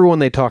basically everyone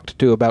they talked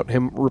to about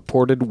him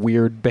reported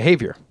weird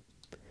behavior.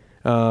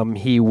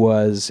 He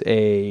was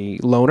a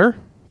loner,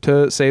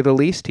 to say the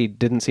least. He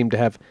didn't seem to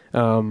have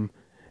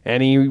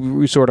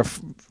any sort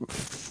of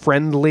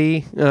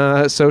friendly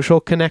social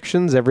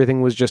connections.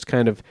 Everything was just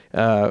kind of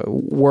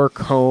work,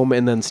 home,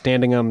 and then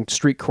standing on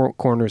street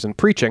corners and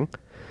preaching.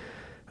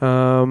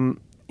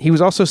 He was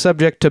also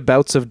subject to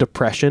bouts of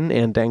depression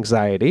and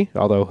anxiety,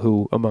 although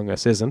who among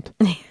us isn't?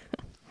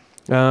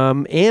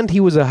 And he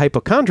was a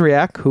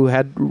hypochondriac who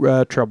had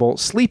trouble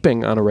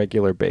sleeping on a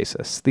regular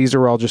basis. These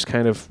are all just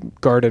kind of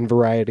garden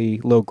variety,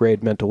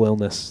 low-grade mental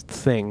illness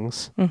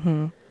things.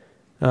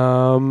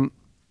 Mm-hmm.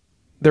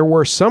 There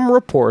were some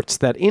reports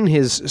that in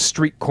his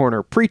street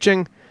corner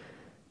preaching,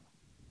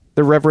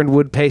 the Reverend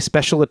would pay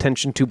special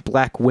attention to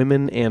black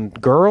women and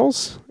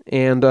girls,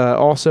 and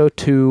also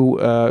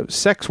to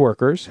sex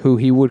workers who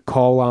he would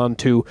call on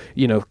to,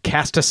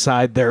 cast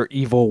aside their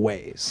evil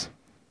ways.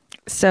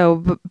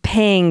 So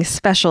paying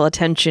special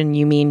attention,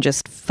 you mean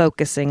just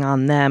focusing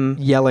on them?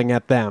 Yelling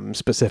at them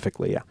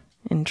specifically, yeah.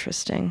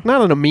 Interesting.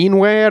 Not in a mean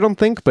way, I don't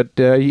think, but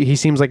he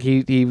seems like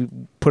he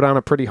put on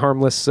a pretty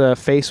harmless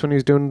face when he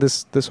was doing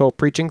this whole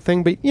preaching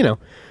thing. But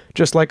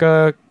just like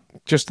a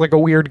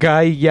weird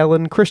guy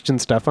yelling Christian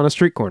stuff on a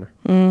street corner.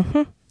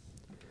 Mm-hmm.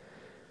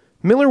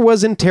 Miller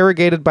was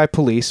interrogated by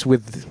police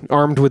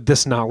armed with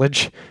this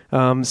knowledge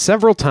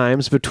several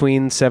times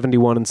between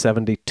 71 and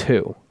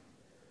 72.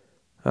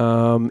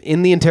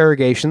 In the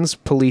interrogations,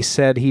 police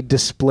said he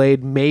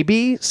displayed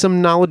maybe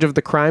some knowledge of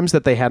the crimes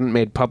that they hadn't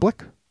made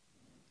public.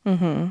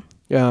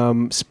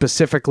 Mm-hmm.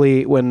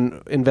 Specifically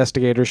when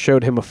investigators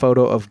showed him a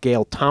photo of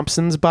Gail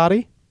Thompson's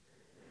body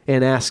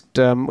and asked,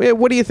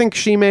 what do you think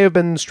she may have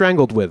been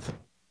strangled with?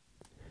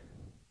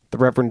 The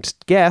Reverend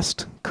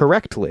guessed,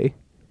 correctly,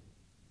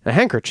 a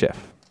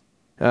handkerchief,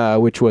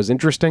 which was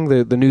interesting.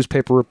 The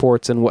newspaper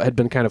reports and what had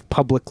been kind of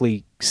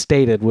publicly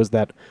stated was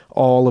that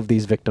all of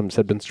these victims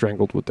had been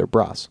strangled with their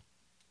bras.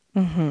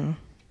 Mm-hmm.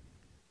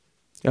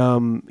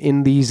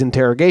 In these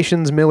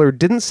interrogations, Miller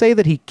didn't say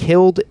that he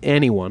killed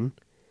anyone.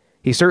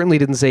 He certainly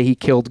didn't say he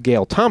killed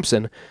Gail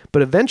Thompson,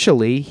 but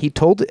eventually he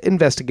told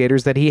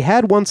investigators that he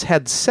had once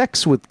had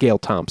sex with Gail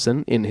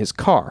Thompson in his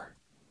car.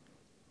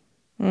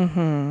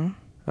 Mm-hmm.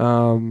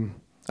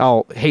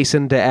 I'll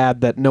hasten to add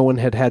that no one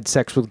had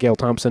sex with Gail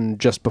Thompson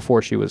just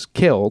before she was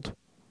killed.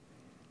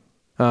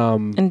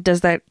 And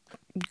does that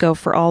go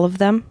for all of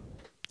them?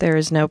 There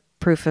is no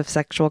proof of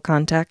sexual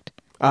contact?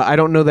 I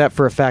don't know that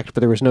for a fact,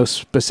 but there was no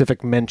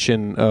specific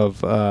mention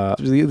of...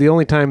 the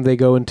only time they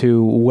go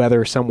into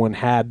whether someone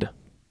had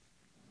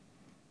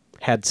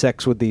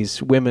sex with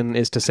these women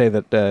is to say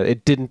that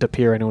it didn't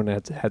appear anyone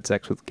had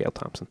sex with Gail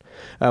Thompson,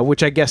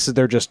 which I guess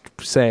they're just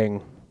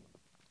saying...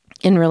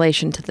 In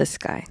relation to this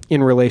guy.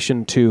 In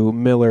relation to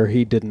Miller,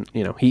 he didn't,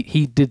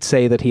 he did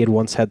say that he had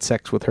once had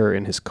sex with her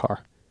in his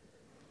car,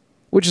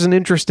 which is an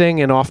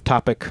interesting and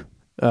off-topic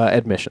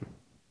admission.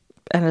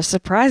 And a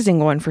surprising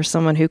one for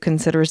someone who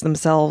considers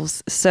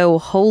themselves so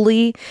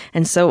holy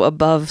and so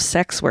above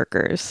sex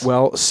workers.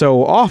 Well,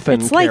 so often,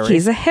 it's like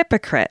he's a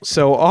hypocrite.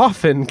 So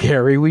often,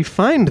 Carrie, we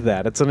find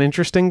that. It's an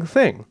interesting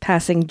thing.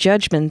 Passing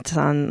judgment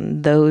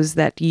on those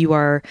that you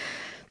are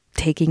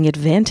taking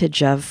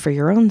advantage of for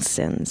your own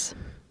sins.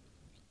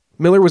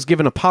 Miller was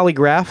given a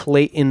polygraph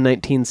late in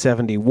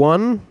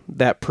 1971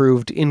 that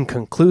proved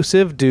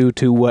inconclusive due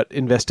to what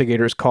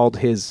investigators called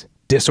his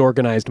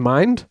disorganized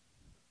mind.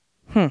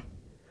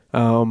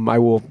 I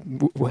will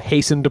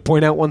hasten to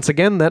point out once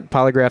again that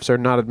polygraphs are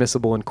not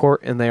admissible in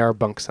court and they are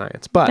bunk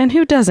science. And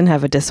who doesn't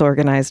have a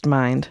disorganized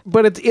mind?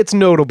 But it's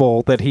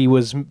notable that he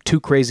was too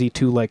crazy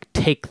to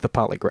take the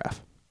polygraph.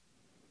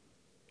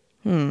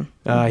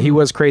 He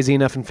was crazy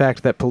enough, in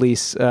fact, that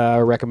police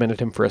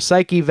recommended him for a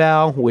psych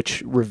eval,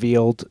 which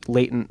revealed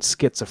latent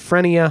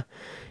schizophrenia,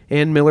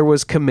 and Miller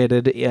was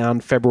committed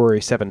on February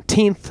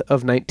 17th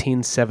of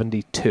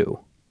 1972.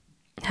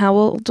 How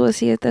old was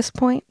he at this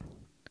point?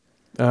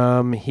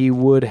 He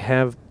would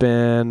have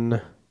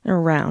been...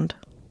 Around.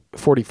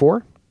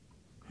 44?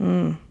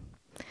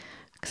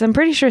 Because I'm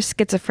pretty sure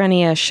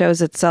schizophrenia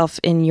shows itself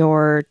in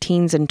your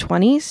teens and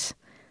 20s.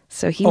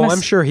 So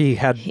I'm sure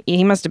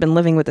he must have been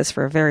living with this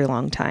for a very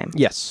long time.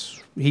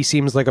 Yes. He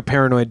seems like a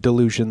paranoid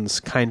delusions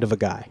kind of a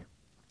guy.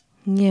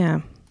 Yeah.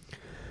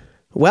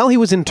 Well, he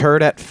was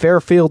interred at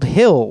Fairfield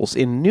Hills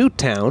in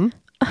Newtown.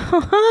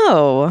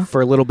 Oh. For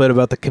a little bit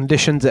about the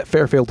conditions at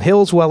Fairfield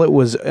Hills while it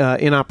was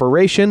in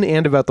operation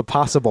and about the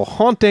possible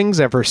hauntings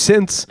ever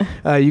since.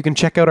 You can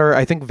check out our,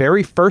 I think,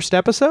 very first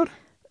episode.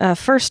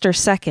 First or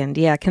second,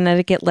 yeah.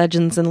 Connecticut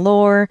Legends and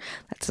Lore.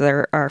 That's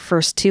our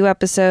first two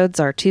episodes,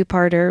 our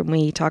two-parter.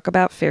 We talk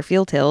about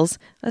Fairfield Hills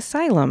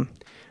Asylum.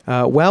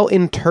 While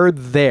interred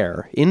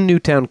there in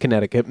Newtown,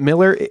 Connecticut,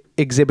 Miller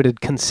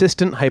exhibited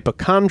consistent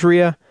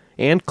hypochondria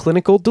and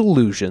clinical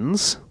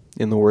delusions,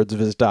 in the words of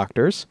his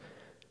doctors.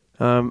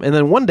 And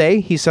then one day,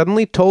 he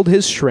suddenly told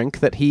his shrink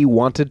that he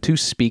wanted to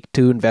speak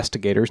to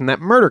investigators in that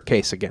murder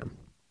case again.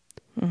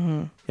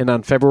 Mm-hmm. And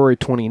on February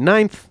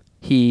 29th,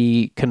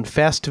 he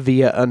confessed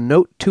via a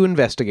note to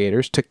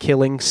investigators to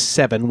killing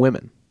 7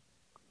 women.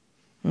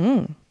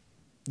 The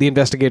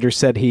investigators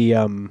said he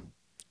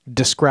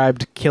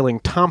described killing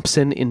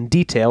Thompson in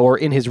detail, or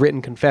in his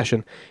written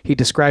confession, he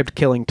described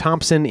killing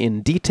Thompson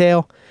in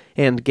detail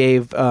and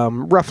gave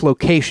rough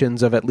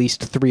locations of at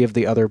least 3 of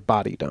the other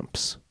body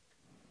dumps.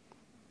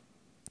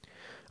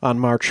 On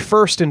March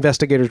 1st,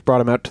 investigators brought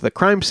him out to the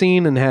crime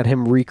scene and had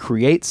him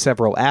recreate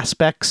several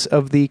aspects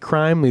of the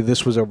crime.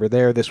 This was over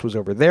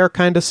there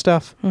kind of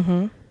stuff.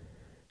 Mm-hmm.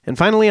 And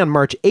finally, on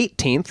March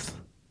 18th,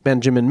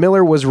 Benjamin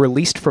Miller was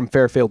released from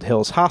Fairfield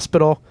Hills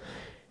Hospital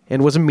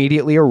and was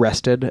immediately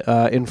arrested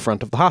in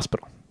front of the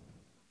hospital.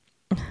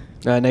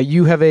 Now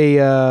you have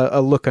a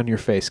look on your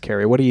face,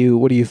 Carrie. What are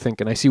you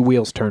thinking? I see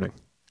wheels turning.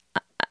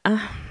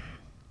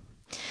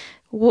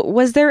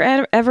 Was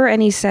there ever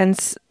any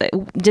sense?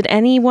 Did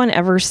anyone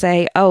ever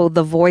say, "Oh,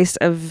 the voice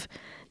of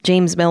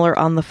James Miller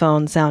on the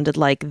phone sounded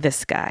like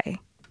this guy"?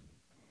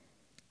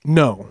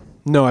 No,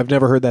 I've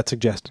never heard that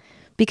suggested.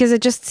 Because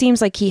it just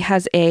seems like he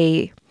has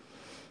a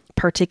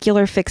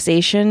particular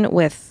fixation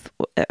with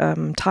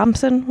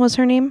Thompson. Was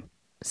her name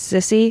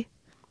Sissy?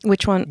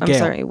 Which one? I'm Gail.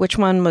 sorry. Which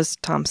one was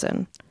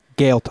Thompson?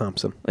 Gail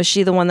Thompson. Was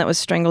she the one that was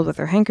strangled with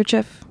her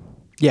handkerchief?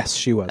 Yes,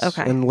 she was.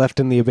 Okay. And left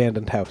in the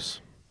abandoned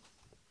house.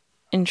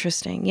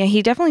 Interesting. Yeah,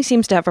 he definitely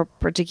seems to have a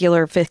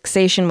particular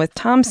fixation with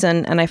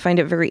Thompson, and I find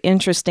it very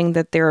interesting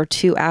that there are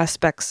two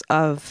aspects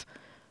of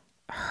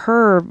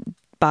her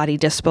body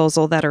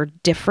disposal that are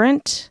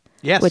different.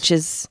 Yes. Which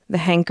is the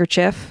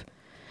handkerchief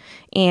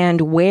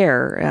and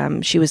where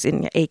she was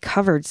in a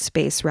covered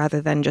space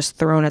rather than just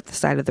thrown at the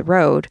side of the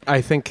road.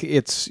 I think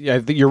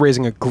you're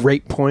raising a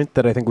great point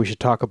that I think we should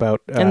talk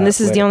about. And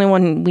this is later. the only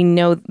one we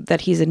know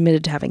that he's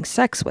admitted to having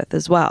sex with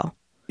as well.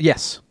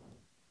 Yes.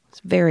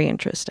 It's very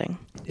interesting.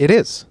 It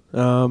is.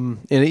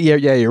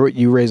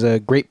 You raise a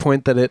great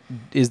point that it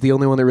is the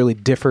only one that really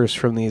differs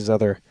from these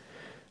other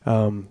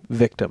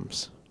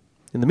victims.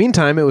 In the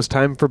meantime, it was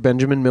time for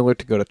Benjamin Miller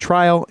to go to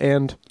trial,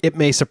 and it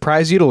may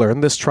surprise you to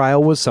learn this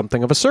trial was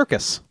something of a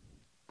circus.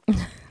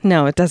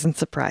 No, it doesn't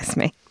surprise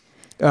me.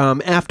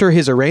 After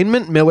his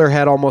arraignment, Miller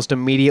had almost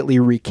immediately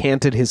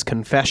recanted his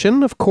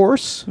confession, of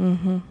course.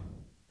 Mm-hmm.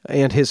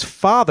 And his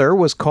father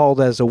was called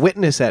as a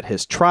witness at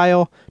his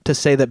trial to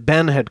say that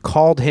Ben had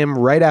called him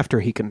right after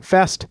he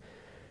confessed,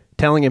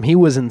 telling him he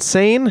was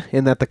insane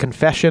and that the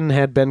confession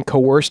had been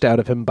coerced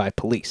out of him by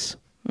police.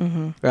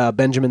 Mm-hmm.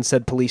 Benjamin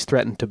said police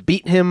threatened to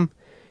beat him,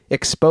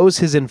 expose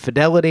his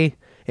infidelity,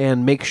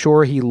 and make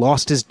sure he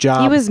lost his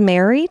job. He was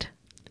married?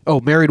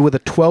 Oh, married with a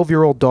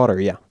 12-year-old daughter,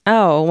 yeah.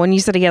 Oh, when you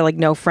said he had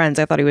no friends,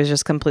 I thought he was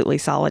just completely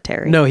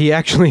solitary. No, he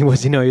actually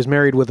was, he was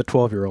married with a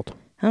 12-year-old.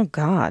 Oh,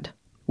 God.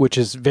 Which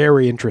is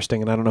very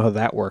interesting, and I don't know how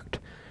that worked.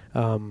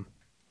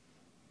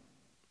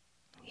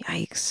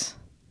 Yikes.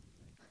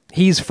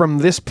 He's, from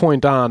this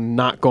point on,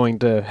 not going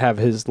to have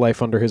his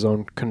life under his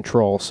own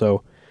control,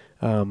 so...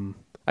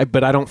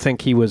 but I don't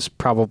think he was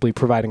probably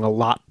providing a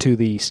lot to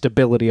the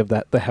stability of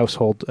the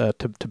household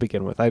to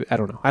begin with. I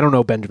don't know. I don't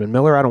know Benjamin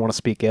Miller. I don't want to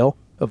speak ill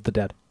of the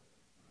dead.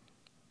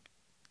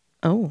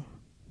 Oh.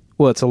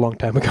 Well, it's a long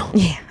time ago.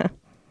 Yeah.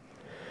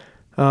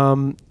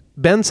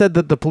 Ben said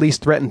that the police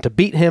threatened to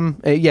beat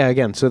him.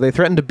 So they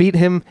threatened to beat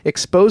him,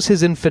 expose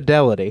his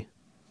infidelity.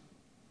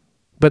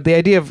 But the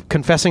idea of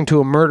confessing to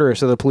a murder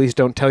so the police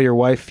don't tell your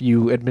wife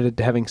you admitted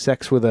to having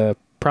sex with a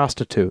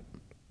prostitute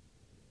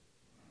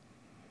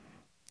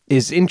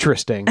is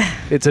interesting.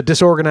 It's a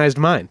disorganized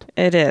mind.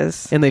 It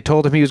is. And they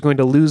told him he was going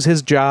to lose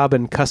his job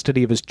and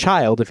custody of his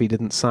child if he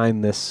didn't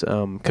sign this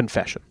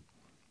confession.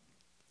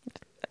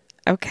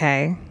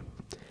 Okay.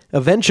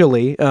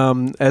 Eventually,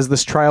 as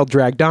this trial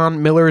dragged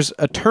on, Miller's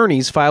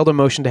attorneys filed a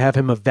motion to have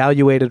him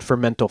evaluated for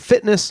mental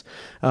fitness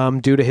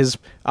due to his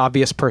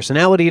obvious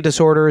personality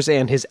disorders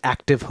and his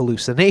active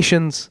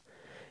hallucinations.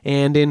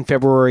 And in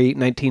February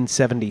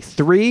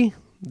 1973,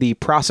 the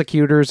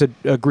prosecutors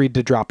agreed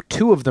to drop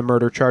 2 of the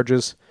murder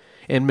charges,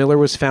 and Miller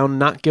was found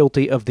not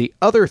guilty of the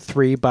other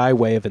 3 by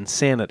way of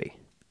insanity.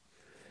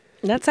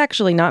 That's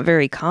actually not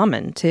very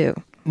common, too.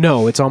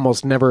 No, it's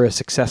almost never a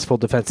successful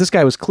defense. This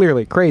guy was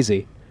clearly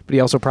crazy, but he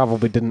also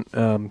probably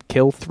didn't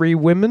kill 3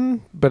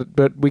 women,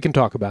 but we can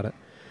talk about it.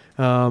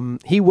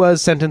 He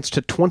was sentenced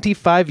to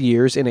 25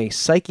 years in a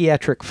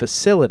psychiatric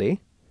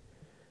facility,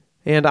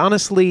 and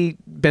honestly,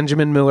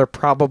 Benjamin Miller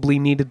probably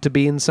needed to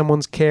be in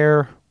someone's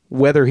care,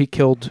 whether he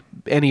killed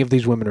any of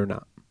these women or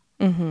not.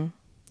 Mm-hmm.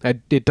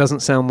 It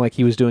doesn't sound like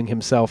he was doing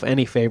himself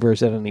any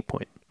favors at any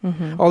point.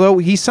 Mm-hmm. Although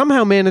he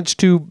somehow managed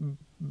to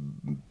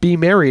be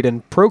married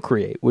and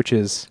procreate, which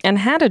is... And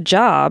had a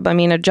job. I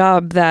mean, a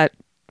job that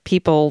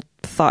people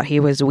thought he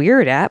was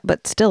weird at,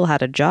 but still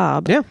had a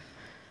job.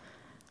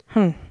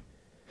 Yeah.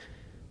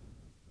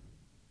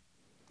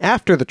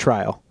 After the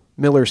trial,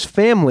 Miller's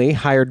family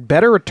hired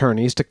better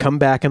attorneys to come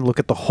back and look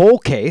at the whole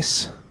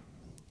case,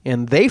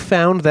 and they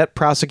found that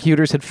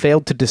prosecutors had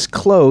failed to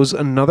disclose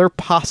another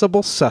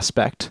possible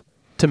suspect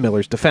to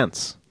Miller's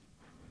defense.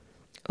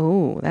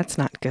 Oh, that's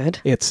not good.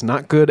 It's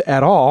not good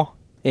at all,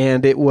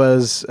 and it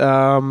was...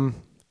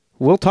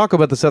 we'll talk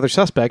about this other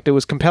suspect. It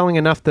was compelling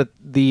enough that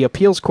the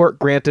appeals court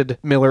granted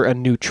Miller a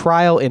new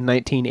trial in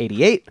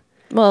 1988.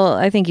 Well,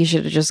 I think you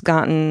should have just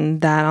gotten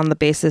that on the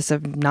basis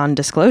of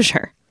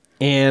non-disclosure.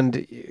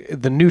 And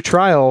the new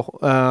trial...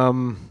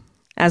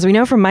 as we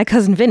know from My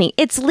Cousin Vinny,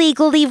 it's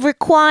legally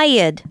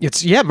required.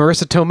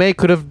 Marissa Tomei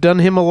could have done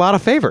him a lot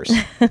of favors.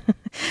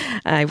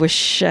 I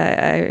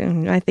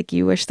think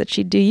you wish that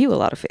she'd do you a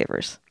lot of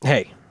favors.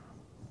 Hey.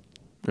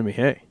 I mean,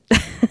 hey.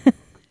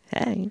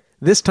 Hey.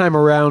 This time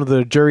around,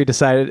 the jury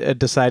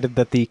decided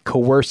that the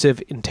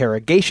coercive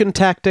interrogation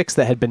tactics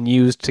that had been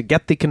used to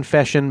get the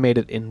confession made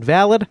it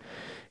invalid,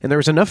 and there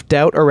was enough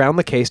doubt around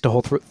the case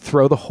to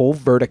throw the whole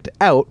verdict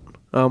out,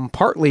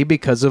 partly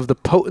because of the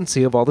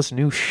potency of all this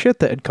new shit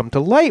that had come to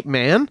light,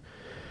 man.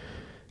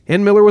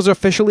 And Miller was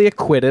officially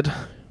acquitted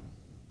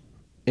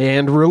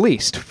and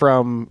released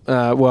from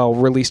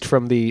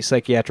the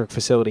psychiatric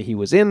facility he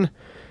was in.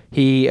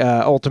 He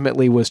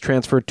ultimately was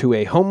transferred to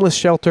a homeless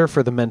shelter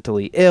for the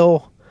mentally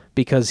ill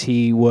because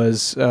he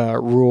was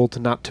ruled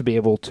not to be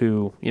able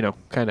to,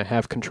 kind of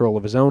have control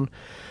of his own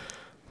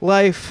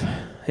life.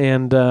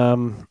 And,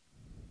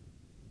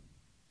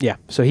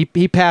 so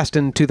he passed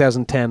in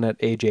 2010 at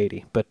age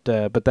 80. But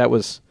that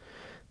was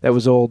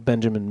old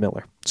Benjamin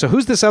Miller. So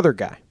who's this other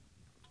guy?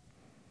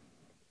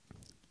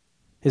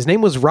 His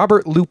name was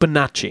Robert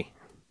Lupinacci.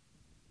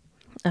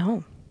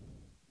 Oh.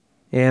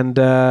 And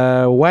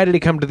why did he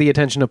come to the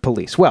attention of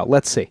police? Well,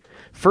 let's see.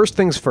 First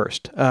things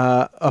first.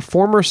 A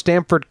former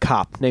Stanford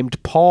cop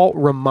named Paul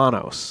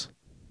Romanos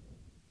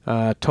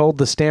told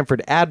the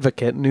Stanford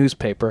Advocate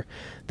newspaper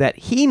that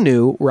he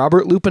knew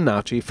Robert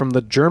Lupinacci from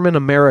the German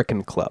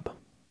American Club.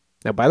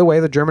 Now, by the way,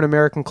 the German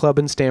American Club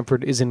in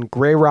Stanford is in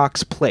Grey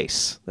Rocks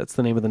Place. That's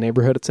the name of the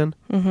neighborhood it's in.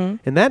 Mm-hmm.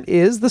 And that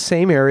is the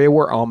same area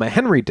where Alma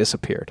Henry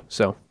disappeared.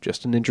 So,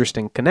 just an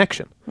interesting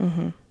connection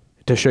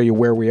to show you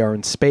where we are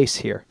in space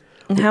here.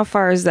 And how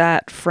far is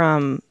that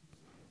from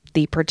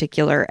the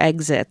particular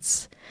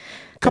exits?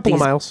 A couple of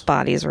miles.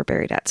 Bodies were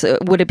buried at. So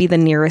would it be the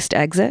nearest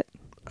exit?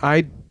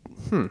 That's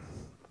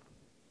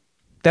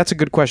a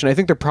good question. I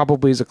think there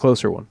probably is a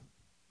closer one.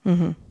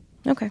 Mm-hmm.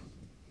 Okay.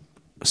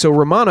 So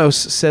Romanos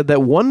said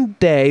that one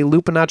day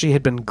Lupinacci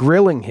had been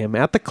grilling him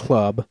at the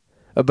club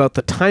about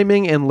the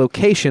timing and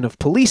location of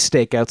police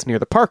stakeouts near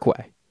the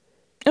parkway.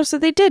 Oh, so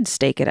they did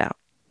stake it out.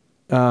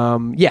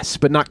 Yes,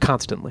 but not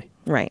constantly.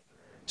 Right.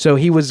 So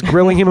he was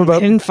grilling him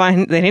about...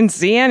 They didn't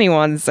see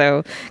anyone,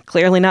 so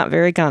clearly not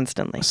very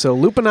constantly. So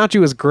Lupinacci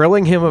was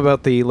grilling him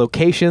about the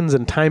locations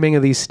and timing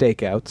of these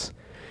stakeouts,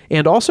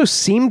 and also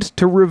seemed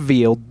to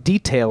reveal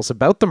details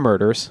about the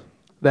murders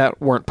that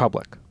weren't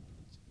public.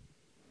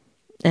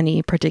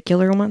 Any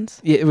particular ones?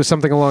 It was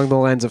something along the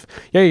lines of,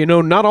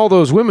 not all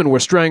those women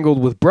were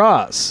strangled with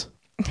bras.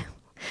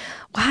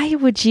 Why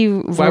would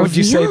you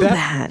say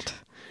that?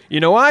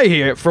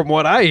 From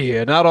what I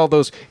hear, not all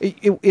those...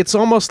 It's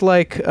almost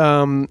like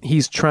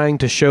he's trying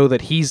to show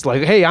that he's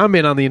like, hey, I'm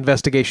in on the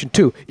investigation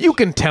too. You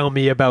can tell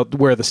me about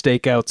where the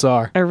stakeouts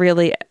are. A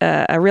real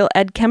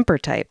Ed Kemper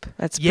type.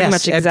 That's pretty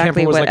much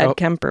exactly what Ed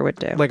Kemper would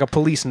do. Like a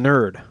police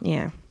nerd.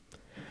 Yeah.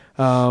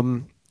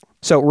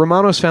 So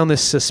Romanos found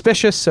this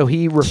suspicious, so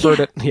he referred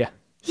it... Yeah.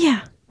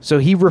 Yeah. So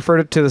he referred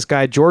it to this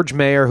guy, George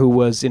Mayer, who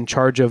was in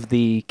charge of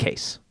the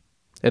case.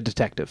 A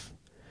detective.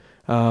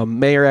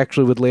 Mayer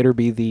actually would later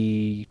be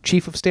the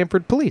chief of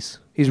Stanford Police.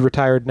 He's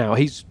retired now.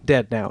 He's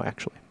dead now,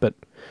 actually. But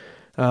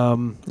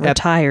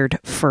retired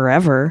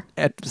forever.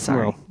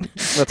 Sorry. Well,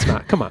 let's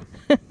not. Come on.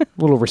 A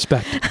little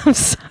respect. I'm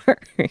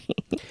sorry.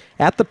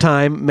 At the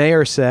time,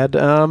 Mayer said,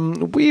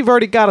 we've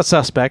already got a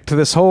suspect.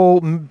 This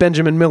whole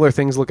Benjamin Miller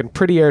thing's looking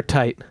pretty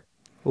airtight.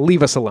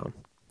 Leave us alone.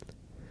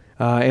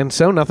 And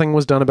so nothing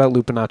was done about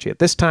Lupinacci at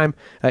this time.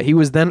 He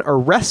was then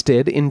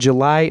arrested in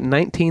July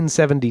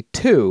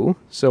 1972.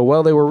 So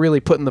while they were really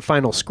putting the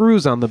final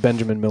screws on the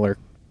Benjamin Miller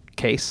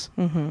case,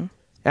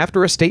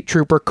 after a state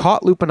trooper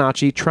caught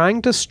Lupinacci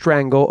trying to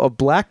strangle a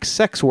black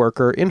sex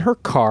worker in her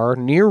car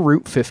near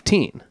Route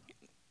 15.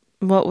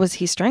 What was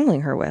he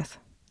strangling her with?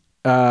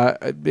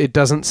 It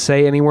doesn't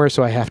say anywhere,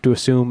 so I have to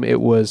assume it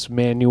was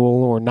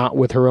manual or not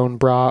with her own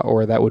bra,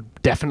 or that would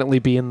definitely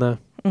be in the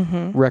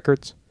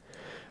records.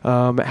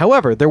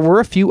 However, there were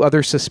a few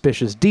other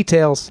suspicious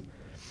details,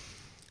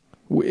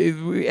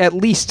 at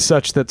least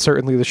such that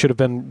certainly this should have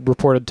been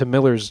reported to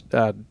Miller's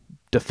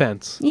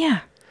defense. Yeah.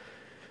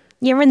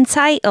 You're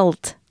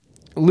entitled.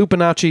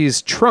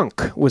 Lupinacci's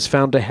trunk was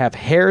found to have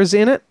hairs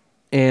in it,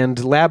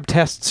 and lab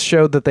tests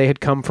showed that they had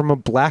come from a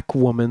black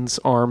woman's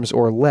arms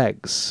or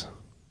legs.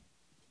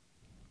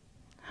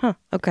 Huh,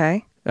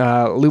 okay.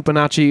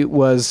 Lupinacci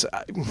was...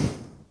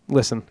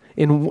 Listen,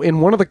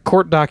 in one of the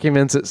court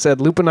documents, it said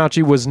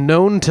Lupinacci was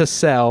known to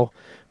sell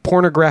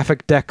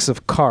pornographic decks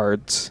of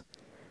cards,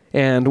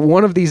 and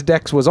one of these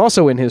decks was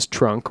also in his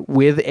trunk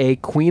with a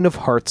Queen of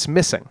Hearts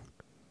missing.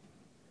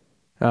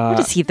 What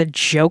is he, the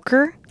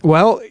Joker?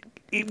 Well,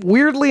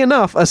 weirdly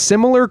enough, a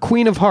similar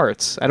Queen of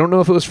Hearts. I don't know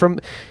if it was from...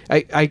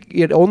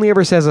 it only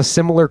ever says a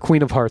similar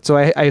Queen of Hearts, so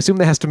I assume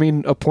that has to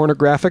mean a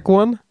pornographic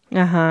one.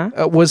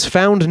 Was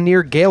found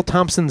near Gail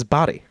Thompson's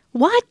body.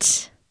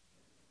 What?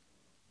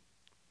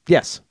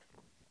 Yes.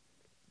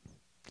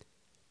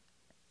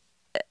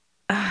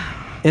 And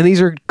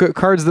these are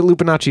cards that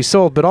Lupinacci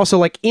sold, but also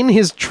like in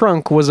his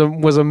trunk was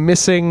a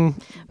missing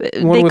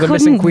one with a missing Queen of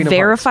Hearts. They couldn't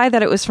verify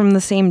that it was from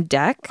the same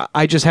deck?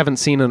 I just haven't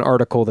seen an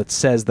article that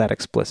says that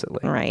explicitly.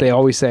 Right. They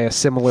always say a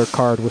similar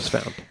card was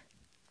found.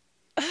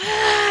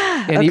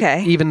 And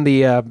okay. Even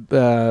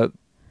the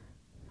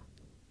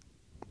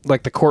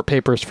like the court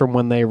papers from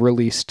when they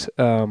released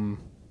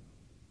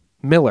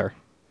Miller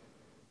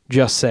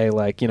just say,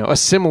 like, a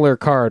similar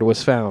card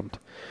was found.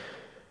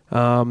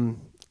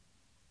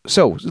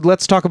 So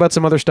let's talk about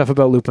some other stuff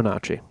about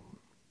Lupinacci.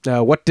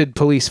 What did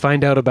police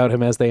find out about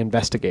him as they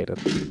investigated?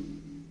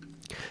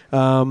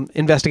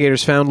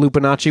 Investigators found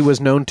Lupinacci was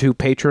known to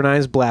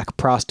patronize black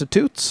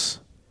prostitutes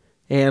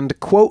and,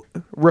 quote,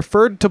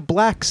 referred to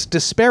blacks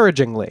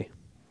disparagingly.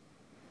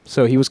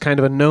 So he was kind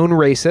of a known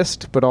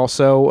racist, but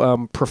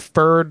also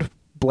preferred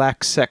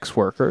black sex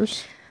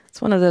workers.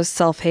 It's one of those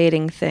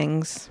self-hating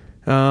things.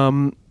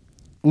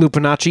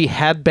 Lupinacci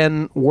had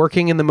been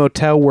working in the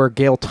motel where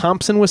Gail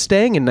Thompson was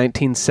staying in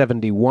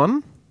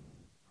 1971.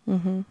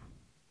 Mm-hmm.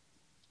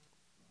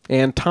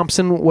 And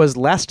Thompson was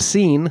last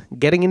seen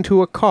getting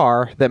into a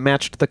car that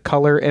matched the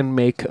color and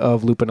make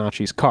of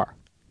Lupinacci's car.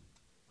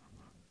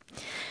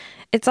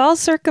 It's all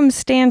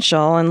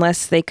circumstantial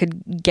unless they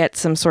could get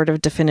some sort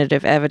of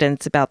definitive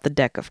evidence about the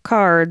deck of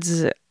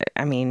cards.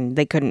 I mean,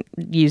 they couldn't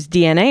use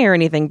DNA or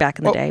anything back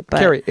in the day. But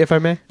Carrie, if I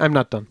may, I'm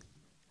not done.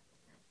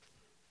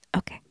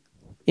 Okay.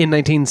 In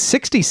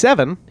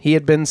 1967, he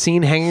had been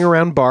seen hanging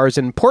around bars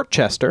in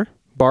Portchester,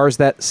 bars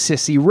that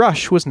Sissy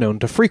Rush was known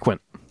to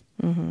frequent.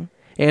 Mm-hmm.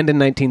 And in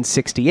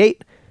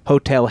 1968,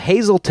 Hotel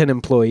Hazleton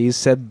employees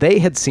said they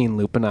had seen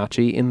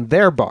Lupinacci in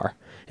their bar,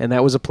 and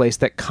that was a place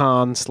that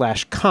Con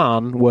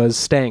was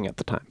staying at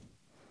the time.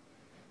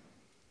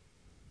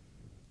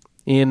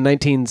 In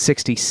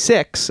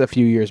 1966, a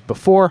few years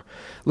before,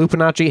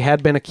 Lupinacci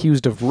had been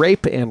accused of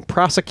rape and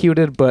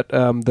prosecuted, but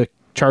the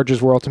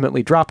charges were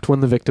ultimately dropped when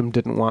the victim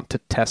didn't want to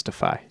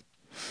testify.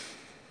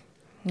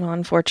 Well,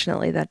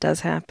 unfortunately, that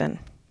does happen.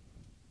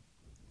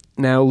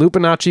 Now,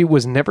 Lupinacci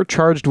was never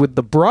charged with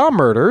the bra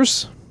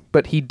murders,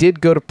 but he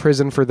did go to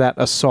prison for that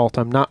assault.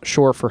 I'm not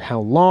sure for how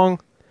long.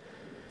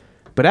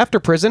 But after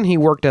prison, he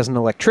worked as an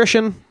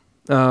electrician.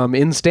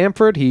 In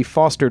Stamford, he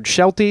fostered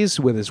Shelties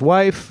with his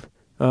wife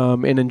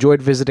and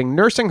enjoyed visiting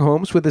nursing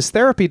homes with his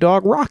therapy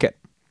dog, Rocket.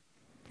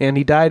 And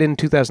he died in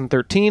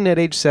 2013 at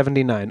age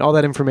 79. All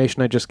that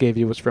information I just gave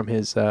you was from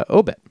his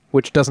obit,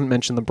 which doesn't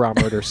mention the bra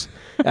murders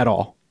at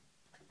all.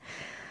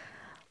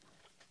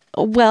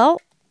 Well,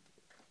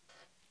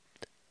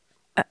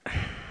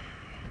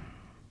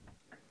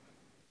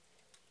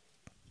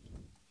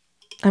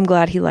 I'm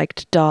glad he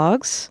liked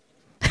dogs.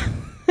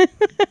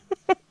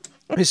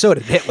 So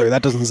did Hitler.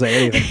 That doesn't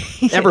say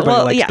anything.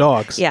 Everybody likes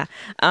dogs. Yeah.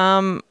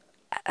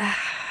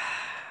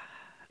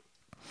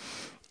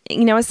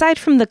 Aside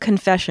from the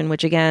confession,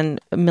 which again,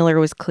 Miller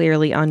was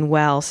clearly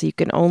unwell, so you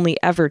can only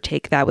ever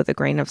take that with a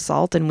grain of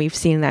salt, and we've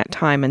seen that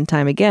time and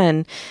time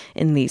again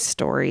in these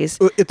stories.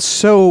 The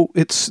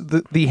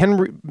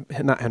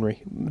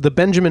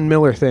Benjamin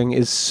Miller thing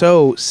is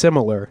so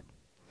similar.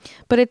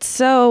 But it's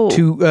so...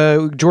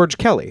 to George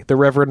Kelly, the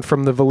Reverend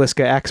from the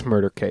Villisca axe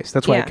murder case.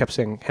 That's why I kept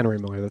saying Henry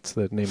Miller. That's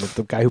the name of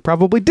the guy who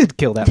probably did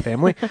kill that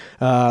family.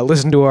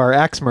 Listen to our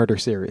axe murder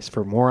series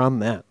for more on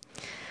that.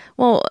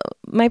 Well,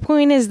 my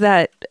point is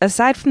that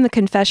aside from the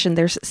confession,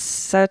 there's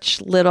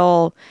such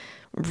little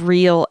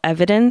real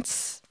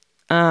evidence,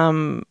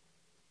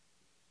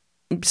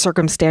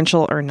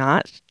 circumstantial or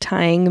not,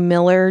 tying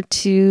Miller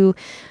to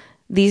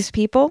these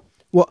people.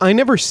 Well, I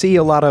never see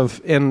a lot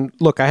of, and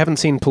look, I haven't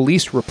seen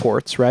police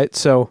reports, right?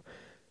 So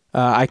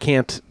I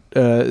can't,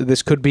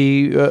 this could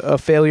be a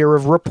failure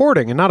of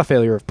reporting and not a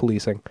failure of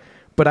policing.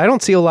 But I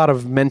don't see a lot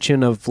of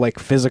mention of like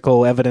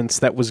physical evidence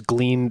that was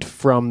gleaned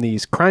from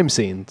these crime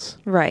scenes.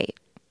 Right.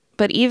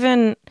 But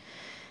even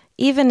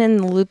in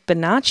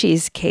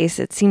Lupinacci's case,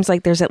 it seems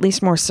like there's at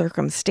least more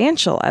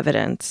circumstantial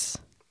evidence.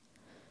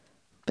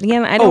 But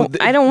again, I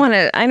don't want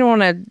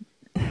to.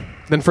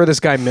 Then for this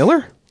guy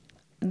Miller?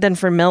 Then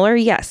for Miller,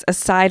 yes,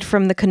 aside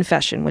from the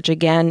confession, which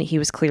again, he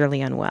was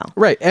clearly unwell.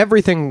 Right.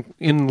 Everything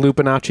in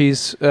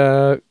Lupinacci's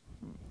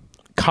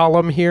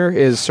column here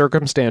is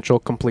circumstantial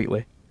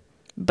completely.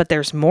 But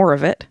there's more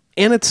of it.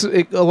 And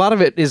a lot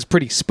of it is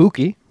pretty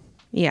spooky.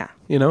 Yeah.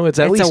 It's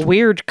at least a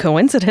weird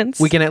coincidence.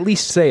 We can at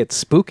least say it's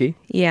spooky.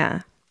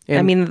 Yeah.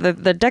 I mean,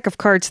 the deck of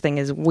cards thing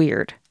is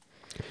weird.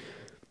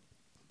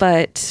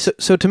 But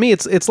so to me,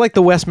 it's like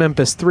the West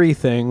Memphis 3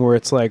 thing, where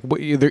it's like,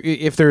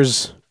 if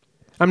there's,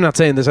 I'm not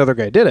saying this other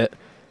guy did it,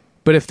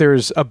 but if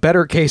there's a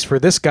better case for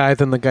this guy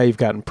than the guy you've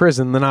got in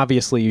prison, then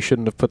obviously you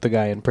shouldn't have put the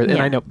guy in prison.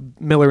 Yeah. And I know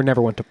Miller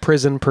never went to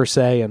prison per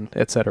se, and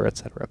et cetera, et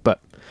cetera.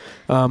 But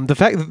the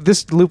fact that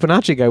this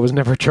Lupinacci guy was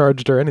never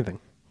charged or anything.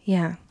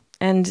 Yeah.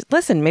 And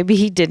listen, maybe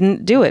he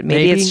didn't do it.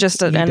 Maybe it's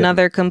just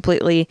another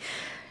completely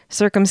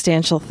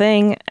circumstantial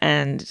thing.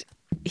 And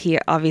he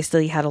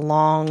obviously had a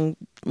long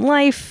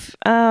life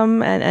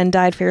and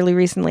died fairly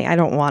recently. I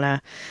don't want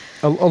to.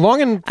 I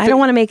don't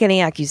want to make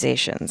any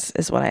accusations.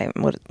 Is what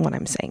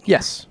I'm saying.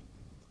 Yes.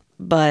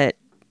 But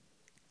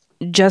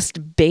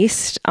just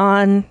based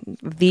on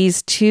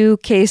these two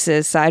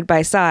cases side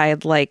by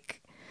side,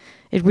 like,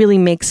 it really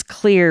makes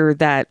clear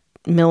that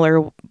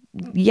Miller,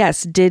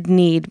 yes, did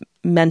need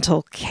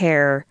mental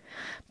care,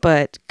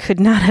 but could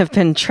not have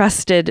been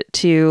trusted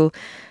to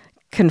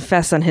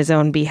confess on his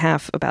own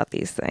behalf about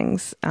these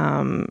things.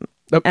 And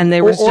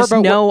there was just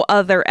no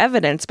other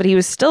evidence, but he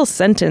was still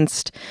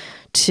sentenced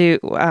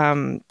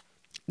to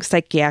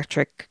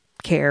psychiatric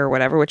care or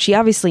whatever, which she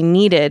obviously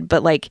needed,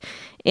 but like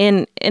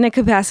in a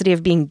capacity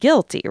of being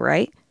guilty,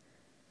 right?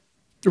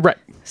 Right.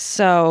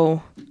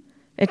 So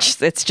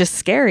it's just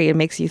scary. It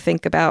makes you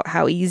think about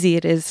how easy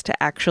it is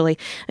to actually,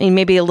 I mean,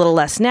 maybe a little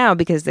less now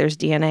because there's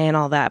DNA and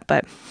all that,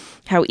 but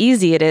how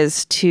easy it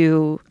is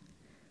to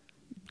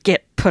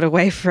get put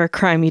away for a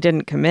crime you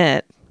didn't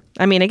commit.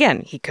 I mean,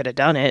 again, he could have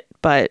done it,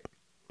 but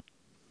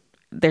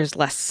there's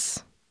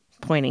less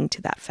pointing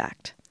to that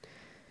fact.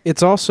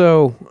 It's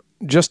also,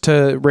 just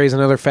to raise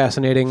another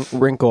fascinating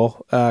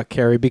wrinkle,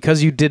 Carrie,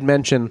 because you did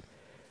mention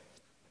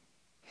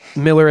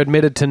Miller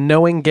admitted to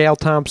knowing Gail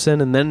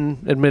Thompson and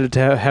then admitted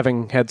to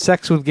having had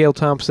sex with Gail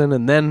Thompson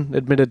and then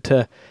admitted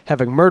to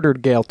having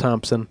murdered Gail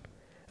Thompson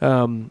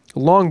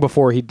long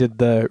before he did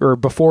the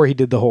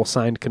whole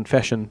signed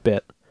confession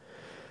bit.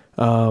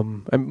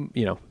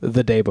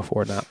 The day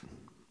before, not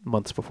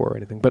months before or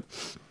anything. But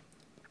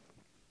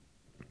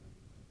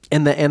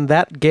and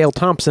that Gail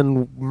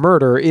Thompson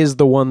murder is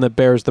the one that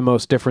bears the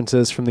most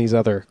differences from these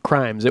other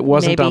crimes. It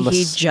wasn't Maybe on the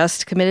he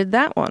just committed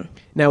that one.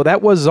 Now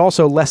that was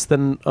also less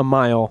than a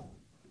mile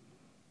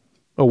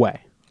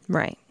away.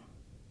 Right.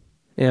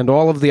 And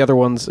all of the other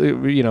ones,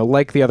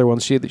 like the other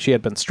ones, she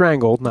had been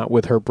strangled, not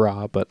with her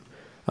bra, but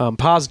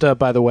Pazda,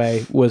 by the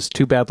way, was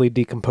too badly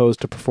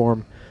decomposed to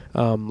perform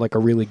like a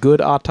really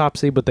good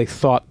autopsy, but they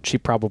thought she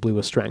probably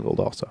was strangled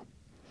also.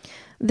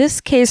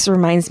 This case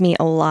reminds me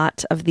a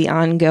lot of the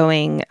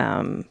ongoing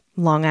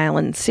Long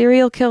Island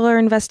serial killer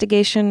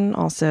investigation,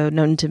 also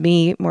known to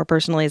me more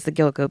personally as the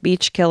Gilgo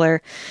Beach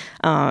killer.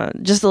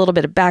 Just a little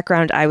bit of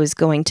background. I was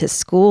going to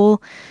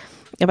school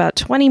about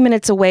 20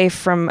 minutes away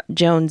from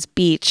Jones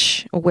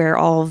Beach, where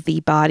all of the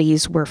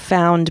bodies were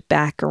found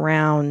back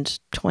around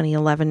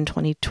 2011,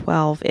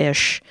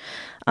 2012-ish.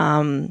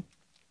 And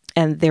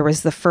there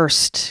was the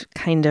first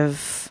kind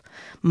of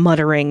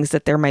mutterings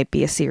that there might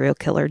be a serial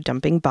killer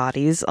dumping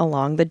bodies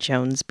along the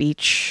Jones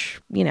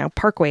Beach,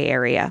 Parkway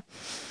area.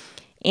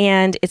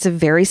 And it's a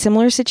very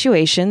similar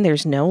situation.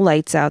 There's no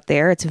lights out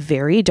there. It's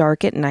very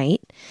dark at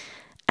night.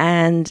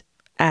 And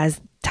as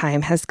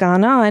time has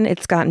gone on,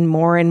 it's gotten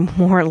more and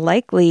more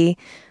likely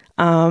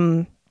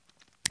that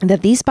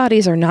these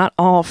bodies are not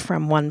all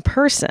from one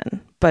person,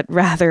 but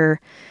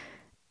rather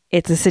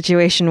it's a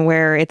situation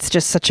where it's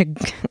just such a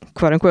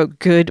quote unquote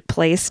good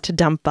place to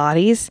dump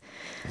bodies.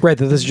 Right,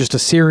 that this is just a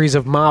series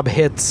of mob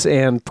hits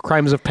and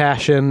crimes of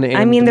passion. And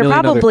I mean, there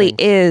probably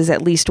is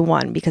at least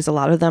one, because a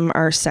lot of them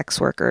are sex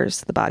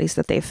workers, the bodies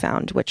that they've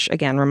found, which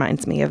again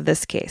reminds me of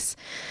this case.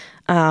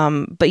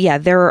 But yeah,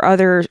 there are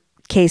other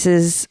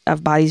cases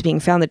of bodies being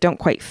found that don't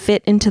quite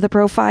fit into the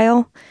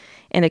profile.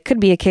 And it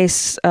could be a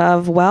case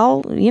of,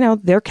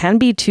 there can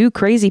be two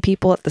crazy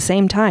people at the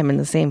same time in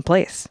the same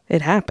place.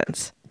 It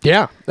happens.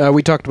 Yeah,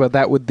 we talked about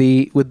that with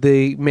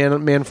the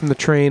man from the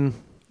train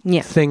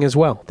thing as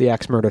well, the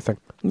axe murder thing.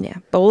 Yeah,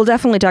 but we'll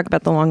definitely talk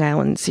about the Long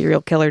Island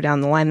serial killer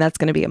down the line. That's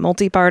going to be a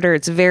multi-parter.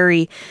 It's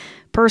very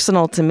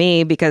personal to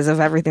me because of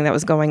everything that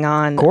was going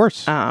on. Of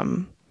course.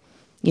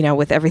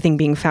 With everything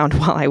being found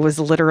while I was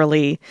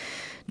literally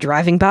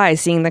driving by,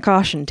 seeing the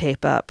caution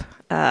tape up.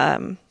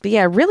 But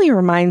yeah, it really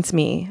reminds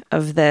me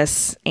of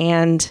this.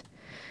 And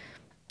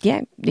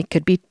yeah, it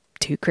could be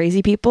two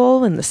crazy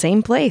people in the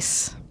same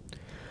place.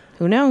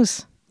 Who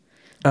knows?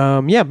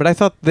 But I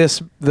thought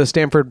the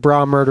Stanford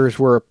Bra murders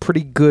were a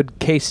pretty good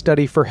case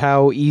study for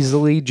how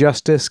easily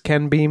justice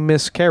can be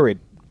miscarried.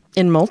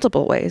 In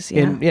multiple ways,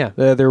 yeah.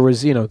 There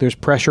was, there's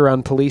pressure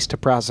on police to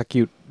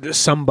prosecute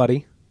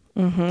somebody.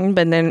 Mm-hmm,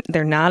 but then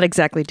they're not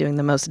exactly doing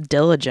the most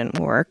diligent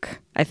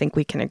work. I think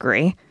we can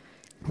agree.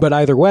 But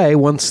either way,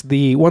 once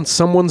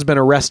someone's been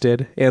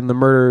arrested and the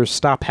murders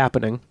stop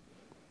happening,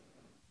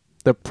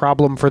 the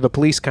problem for the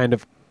police kind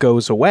of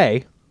goes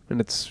away, and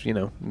it's,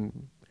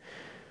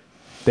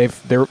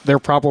 their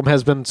problem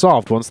has been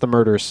solved once the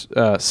murders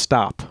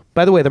stop.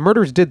 By the way, the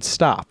murders did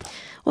stop.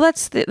 Well,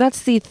 that's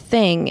the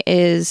thing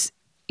is,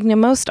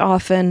 most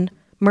often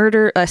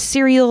a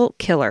serial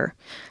killer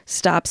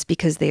stops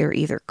because they are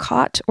either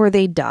caught or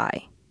they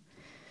die,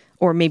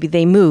 or maybe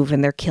they move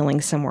and they're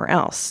killing somewhere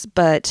else.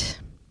 But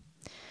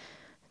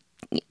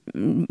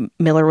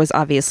Miller was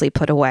obviously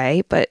put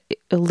away, but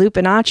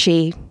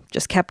Lupinacci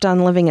just kept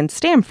on living in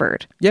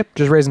Stamford. Yep,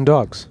 just raising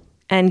dogs.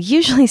 And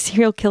usually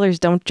serial killers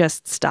don't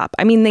just stop.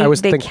 I mean, they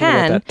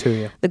can. About that too,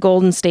 yeah. The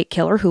Golden State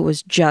Killer, who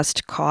was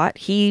just caught,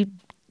 he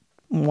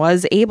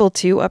was able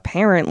to,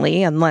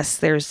 apparently, unless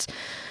there's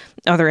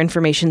other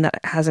information that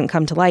hasn't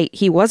come to light,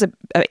 he was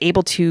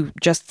able to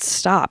just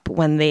stop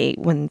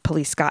when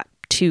police got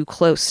too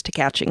close to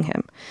catching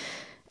him.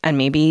 And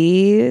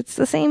maybe it's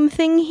the same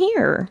thing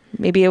here.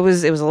 Maybe it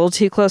was a little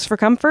too close for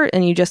comfort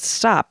and you just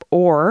stop.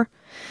 Or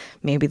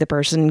maybe the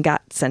person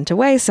got sent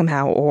away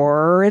somehow,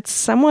 or it's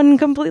someone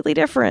completely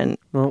different.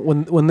 Well,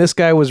 when this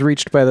guy was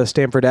reached by the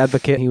Stanford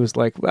Advocate, he was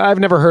like, I've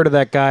never heard of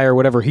that guy or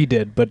whatever he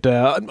did, but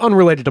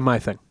unrelated to my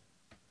thing.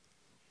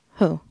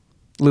 Who?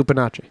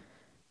 Lupinacci.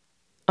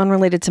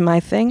 Unrelated to my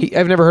thing?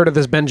 I've never heard of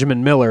this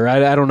Benjamin Miller.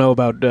 I don't know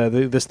about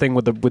this thing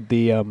with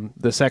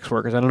the sex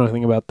workers. I don't know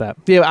anything about that.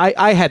 Yeah,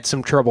 I had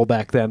some trouble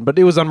back then, but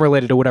it was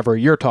unrelated to whatever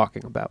you're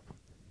talking about.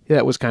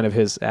 That was kind of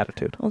his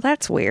attitude. Well,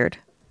 that's weird.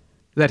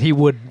 That he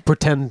would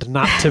pretend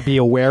not to be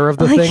aware of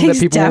the thing that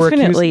people were accusing.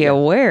 He's definitely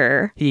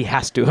aware. He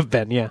has to have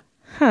been, yeah.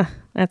 Huh.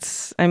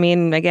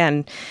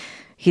 Again,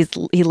 he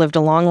lived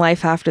a long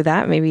life after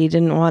that. Maybe he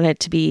didn't want it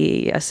to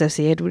be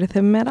associated with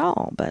him at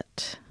all,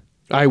 but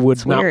I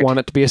would not want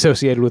it to be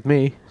associated with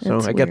me, so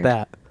That's I get weird.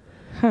 that.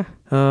 Huh.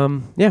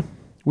 Yeah,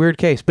 weird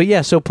case. But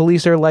yeah, so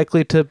police are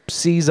likely to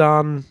seize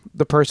on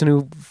the person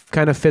who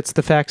kind of fits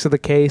the facts of the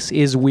case,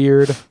 is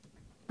weird.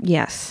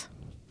 Yes.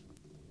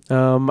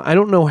 I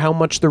don't know how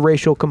much the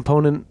racial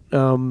component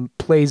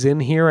plays in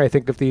here. I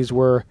think if these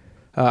were,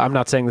 I'm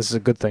not saying this is a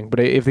good thing, but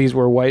if these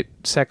were white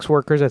sex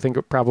workers, I think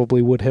it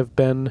probably would have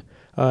been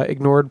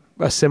ignored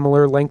a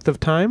similar length of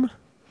time.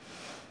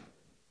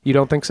 You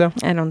don't think so?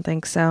 I don't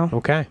think so.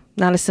 Okay.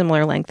 Not a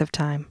similar length of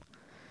time.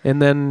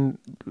 And then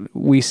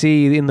we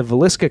see in the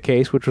Villisca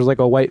case, which was like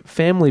a white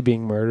family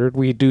being murdered,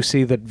 we do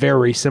see that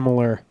very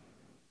similar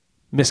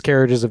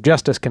miscarriages of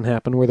justice can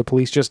happen where the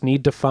police just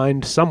need to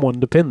find someone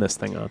to pin this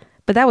thing on.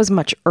 But that was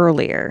much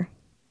earlier.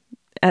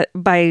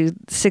 By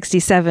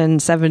 67,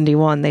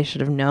 71, they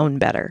should have known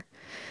better.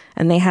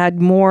 And they had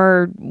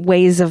more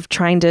ways of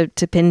trying to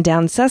pin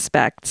down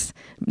suspects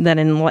than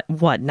in, what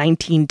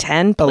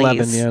 1910,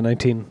 please?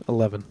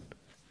 1911.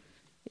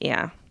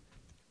 Yeah.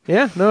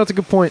 Yeah, no, that's a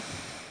good point.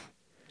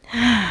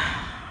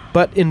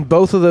 But in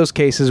both of those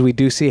cases, we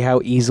do see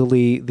how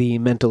easily the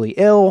mentally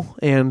ill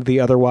and the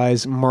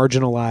otherwise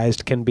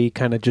marginalized can be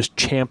kind of just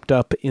champed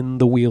up in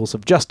the wheels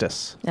of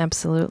justice.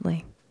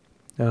 Absolutely.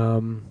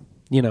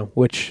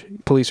 Which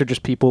police are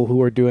just people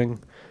who are doing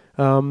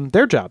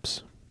their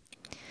jobs.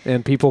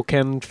 And people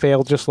can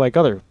fail just like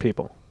other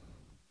people.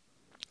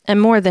 And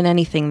more than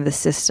anything, the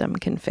system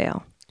can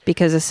fail.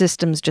 Because a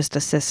system's just a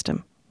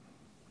system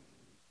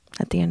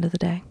at the end of the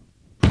day.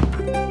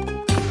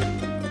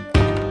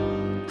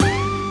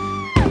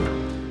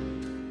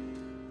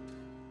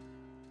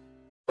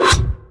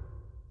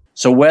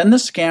 So when the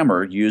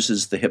scammer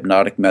uses the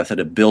hypnotic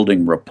method of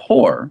building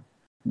rapport,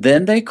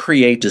 then they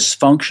create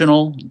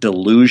dysfunctional,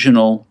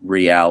 delusional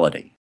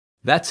reality.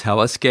 That's how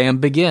a scam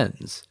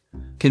begins.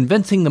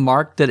 Convincing the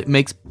mark that it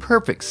makes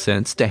perfect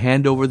sense to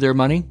hand over their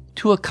money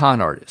to a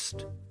con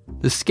artist.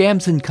 The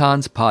Scams and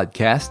Cons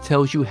podcast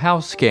tells you how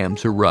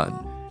scams are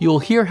run. You'll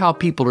hear how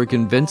people are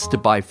convinced to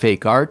buy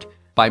fake art,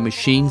 buy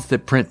machines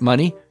that print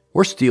money,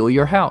 or steal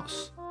your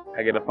house.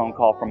 I get a phone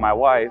call from my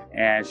wife,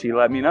 and she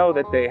let me know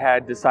that they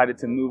had decided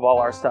to move all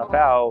our stuff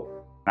out.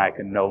 I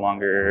could no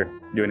longer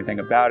do anything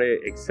about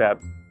it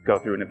except go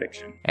through an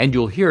eviction. And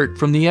you'll hear it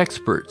from the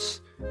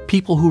experts,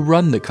 people who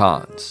run the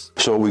cons.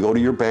 So we go to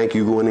your bank,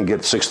 you go in and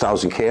get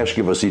 $6,000 cash,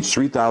 give us each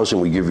 $3,000,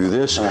 we give you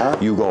this.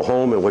 You go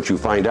home, and what you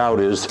find out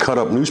is cut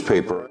up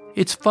newspaper.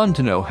 It's fun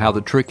to know how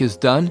the trick is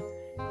done,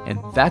 and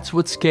that's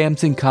what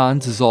Scams and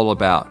Cons is all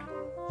about.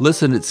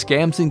 Listen at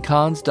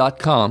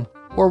scamsandcons.com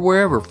or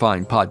wherever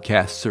fine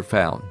podcasts are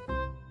found.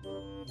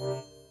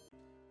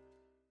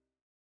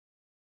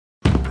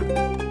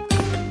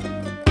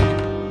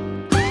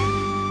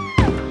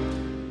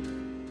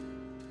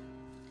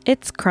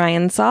 It's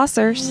Crying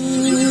Saucers.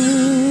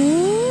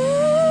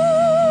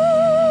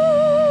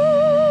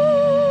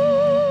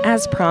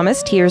 As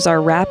promised, here's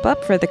our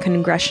wrap-up for the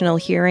congressional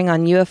hearing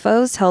on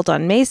UFOs held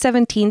on May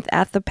 17th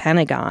at the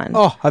Pentagon.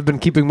 Oh, I've been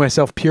keeping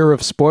myself pure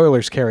of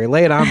spoilers, Carrie.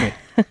 Lay it on me.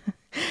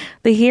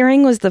 The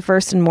hearing was the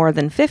first in more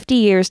than 50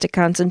 years to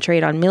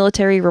concentrate on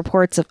military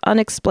reports of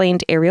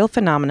unexplained aerial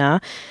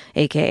phenomena,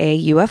 aka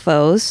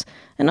UFOs,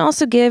 and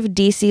also give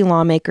D.C.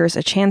 lawmakers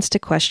a chance to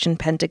question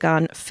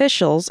Pentagon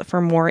officials for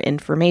more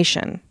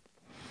information.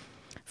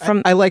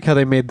 I like how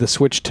they made the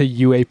switch to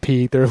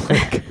UAP.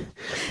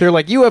 They're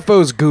like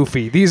UFOs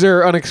goofy. These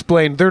are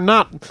unexplained. They're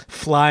not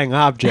flying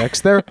objects.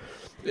 They're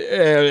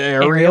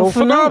aerial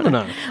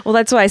phenomena. Well,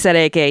 that's why I said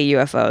aka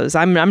UFOs.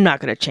 I'm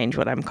not going to change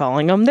what I'm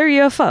calling them. They're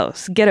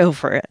UFOs. Get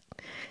over it.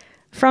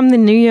 From the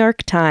New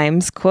York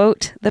Times,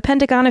 quote, the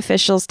Pentagon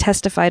officials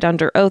testified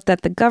under oath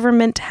that the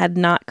government had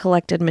not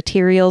collected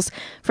materials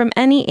from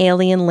any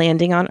alien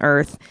landing on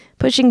Earth,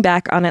 pushing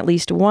back on at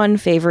least one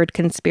favored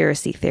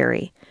conspiracy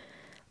theory.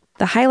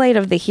 The highlight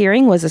of the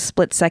hearing was a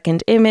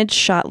split-second image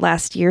shot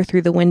last year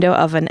through the window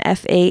of an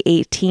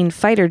FA-18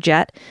 fighter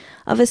jet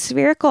of a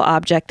spherical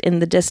object in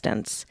the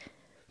distance.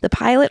 The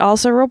pilot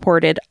also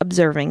reported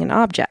observing an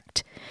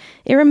object.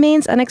 It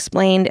remains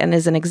unexplained and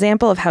is an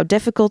example of how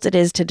difficult it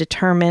is to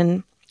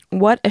determine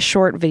what a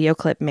short video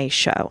clip may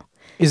show.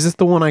 Is this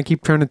the one I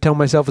keep trying to tell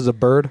myself is a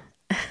bird?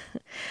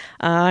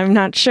 I'm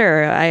not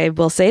sure. I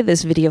will say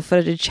this video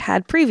footage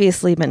had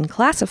previously been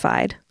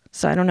classified,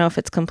 so I don't know if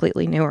it's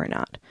completely new or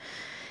not.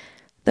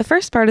 The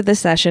first part of the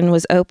session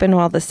was open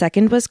while the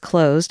second was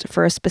closed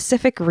for a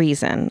specific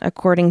reason,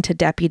 according to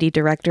Deputy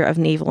Director of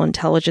Naval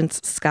Intelligence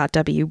Scott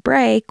W.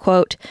 Bray,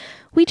 quote,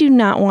 we do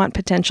not want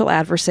potential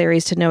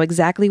adversaries to know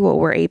exactly what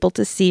we're able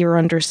to see or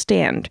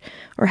understand,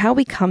 or how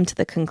we come to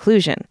the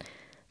conclusion.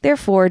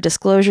 Therefore,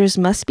 disclosures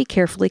must be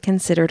carefully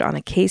considered on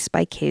a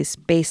case-by-case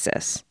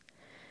basis.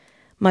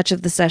 Much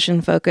of the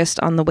session focused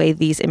on the way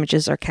these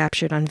images are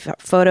captured on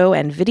photo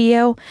and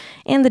video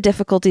and the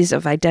difficulties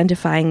of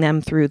identifying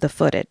them through the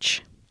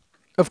footage.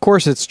 Of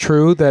course, it's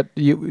true that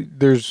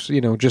there's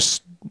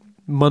just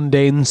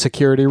mundane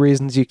security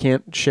reasons you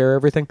can't share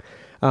everything.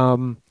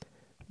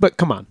 But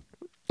come on.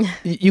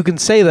 You can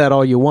say that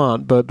all you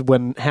want, but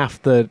when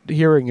half the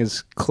hearing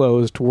is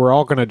closed, we're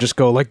all going to just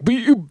go like,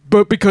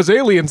 but because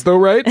aliens though,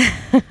 right?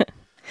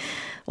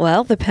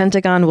 Well, the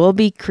Pentagon will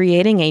be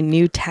creating a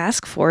new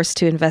task force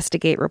to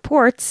investigate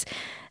reports.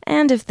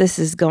 And if this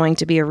is going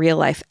to be a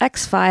real-life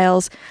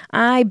X-Files,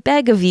 I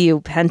beg of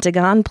you,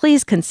 Pentagon,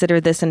 please consider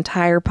this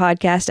entire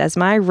podcast as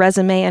my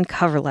resume and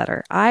cover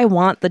letter. I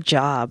want the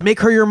job.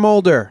 Make her your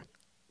Mulder.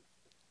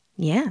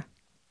 Yeah.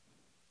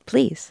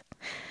 Please.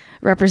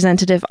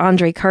 Representative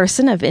Andre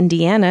Carson of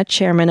Indiana,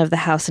 chairman of the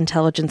House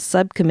Intelligence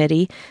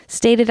Subcommittee,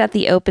 stated at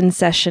the open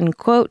session,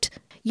 quote,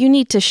 "You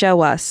need to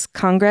show us,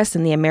 Congress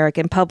and the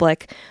American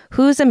public,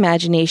 whose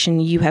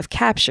imagination you have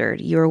captured.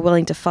 You are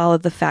willing to follow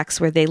the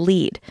facts where they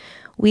lead.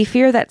 We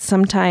fear that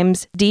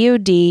sometimes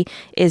DOD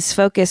is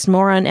focused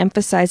more on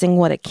emphasizing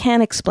what it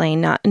can explain,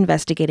 not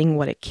investigating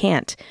what it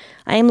can't.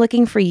 I am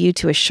looking for you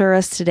to assure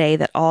us today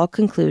that all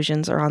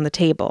conclusions are on the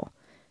table."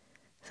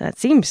 So that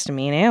seems to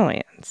mean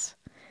aliens.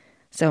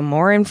 So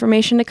more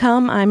information to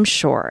come, I'm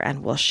sure,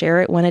 and we'll share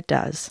it when it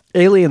does.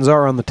 Aliens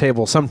are on the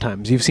table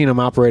sometimes. You've seen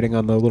them operating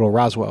on the little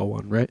Roswell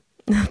one, right?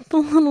 The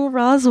little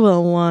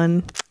Roswell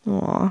one.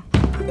 Aw.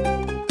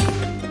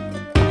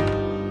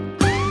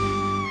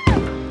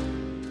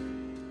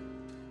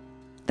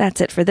 That's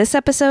it for this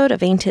episode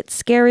of Ain't It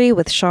Scary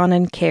with Sean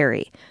and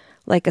Carrie.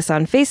 Like us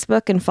on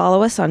Facebook and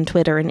follow us on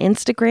Twitter and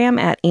Instagram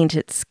at Ain't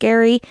It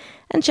Scary,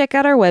 and check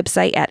out our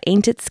website at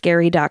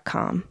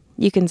ain'titscary.com.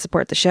 You can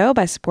support the show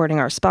by supporting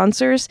our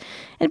sponsors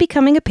and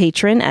becoming a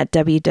patron at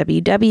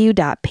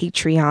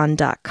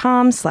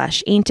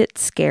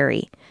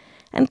www.patreon.com/ain'titscary.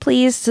 And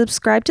please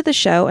subscribe to the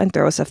show and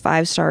throw us a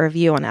 5-star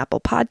review on Apple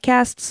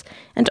Podcasts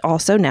and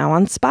also now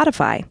on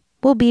Spotify.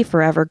 We'll be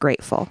forever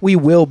grateful. We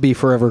will be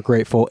forever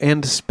grateful.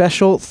 And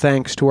special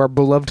thanks to our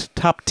beloved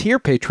top-tier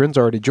patrons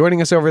already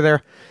joining us over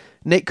there.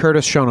 Nate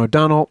Curtis, Sean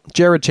O'Donnell,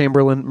 Jared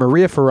Chamberlain,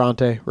 Maria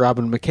Ferrante,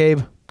 Robin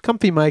McCabe,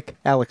 Comfy Mike,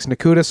 Alex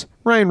Nakutis,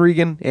 Ryan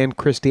Regan, and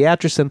Christy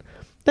Atchison.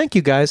 Thank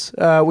you, guys.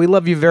 We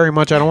love you very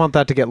much. I don't want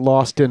that to get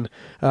lost in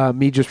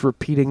me just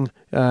repeating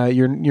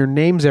your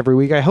names every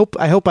week. I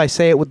hope I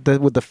say it with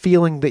the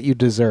feeling that you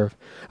deserve.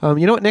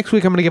 You know what? Next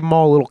week I'm going to give them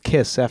all a little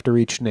kiss after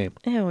each name.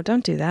 Ew,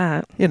 don't do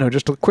that.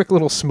 Just a quick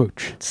little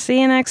smooch.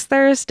 See you next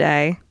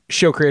Thursday.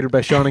 Show created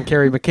by Sean and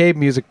Carrie McCabe.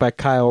 Music by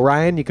Kyle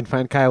Ryan. You can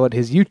find Kyle at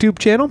his YouTube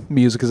channel,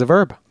 Music is a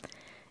Verb.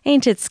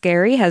 Ain't It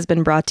Scary has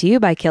been brought to you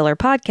by Killer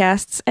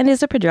Podcasts and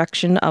is a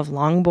production of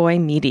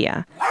Longboy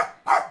Media.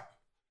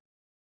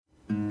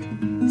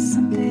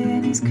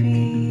 Something is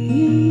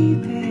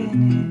creeping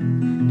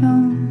in,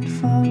 don't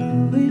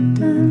follow it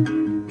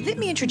down. Let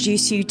me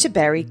introduce you to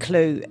Barry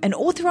Clue, an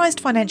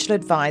authorised financial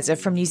advisor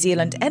from New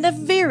Zealand and a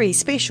very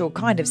special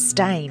kind of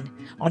stain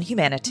on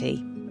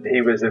humanity.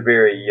 He was a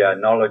very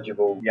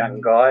knowledgeable young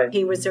guy.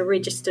 He was a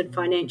registered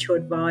financial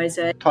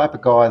advisor. Type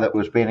of guy that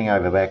was bending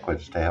over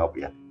backwards to help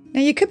you. Now,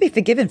 you could be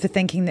forgiven for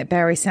thinking that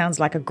Barry sounds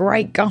like a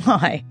great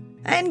guy,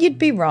 and you'd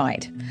be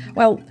right.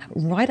 Well,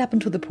 right up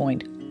until the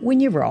point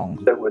when you're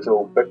wrong. It was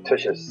all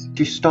fictitious.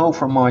 She stole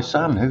from my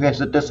son, who has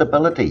a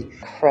disability.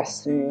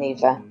 Chris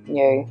never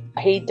knew.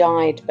 He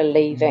died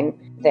believing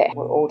that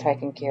we're all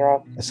taken care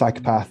of. A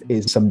psychopath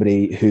is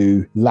somebody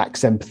who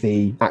lacks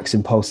empathy, acts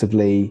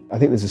impulsively. I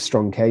think there's a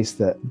strong case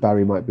that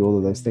Barry might be all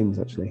of those things,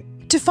 actually.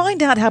 To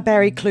find out how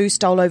Barry Clue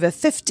stole over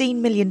 $15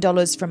 million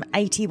from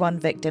 81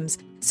 victims,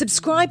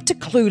 subscribe to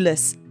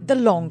Clueless, The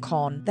Long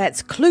Con.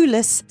 That's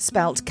Clueless,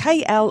 spelt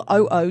Klooghless.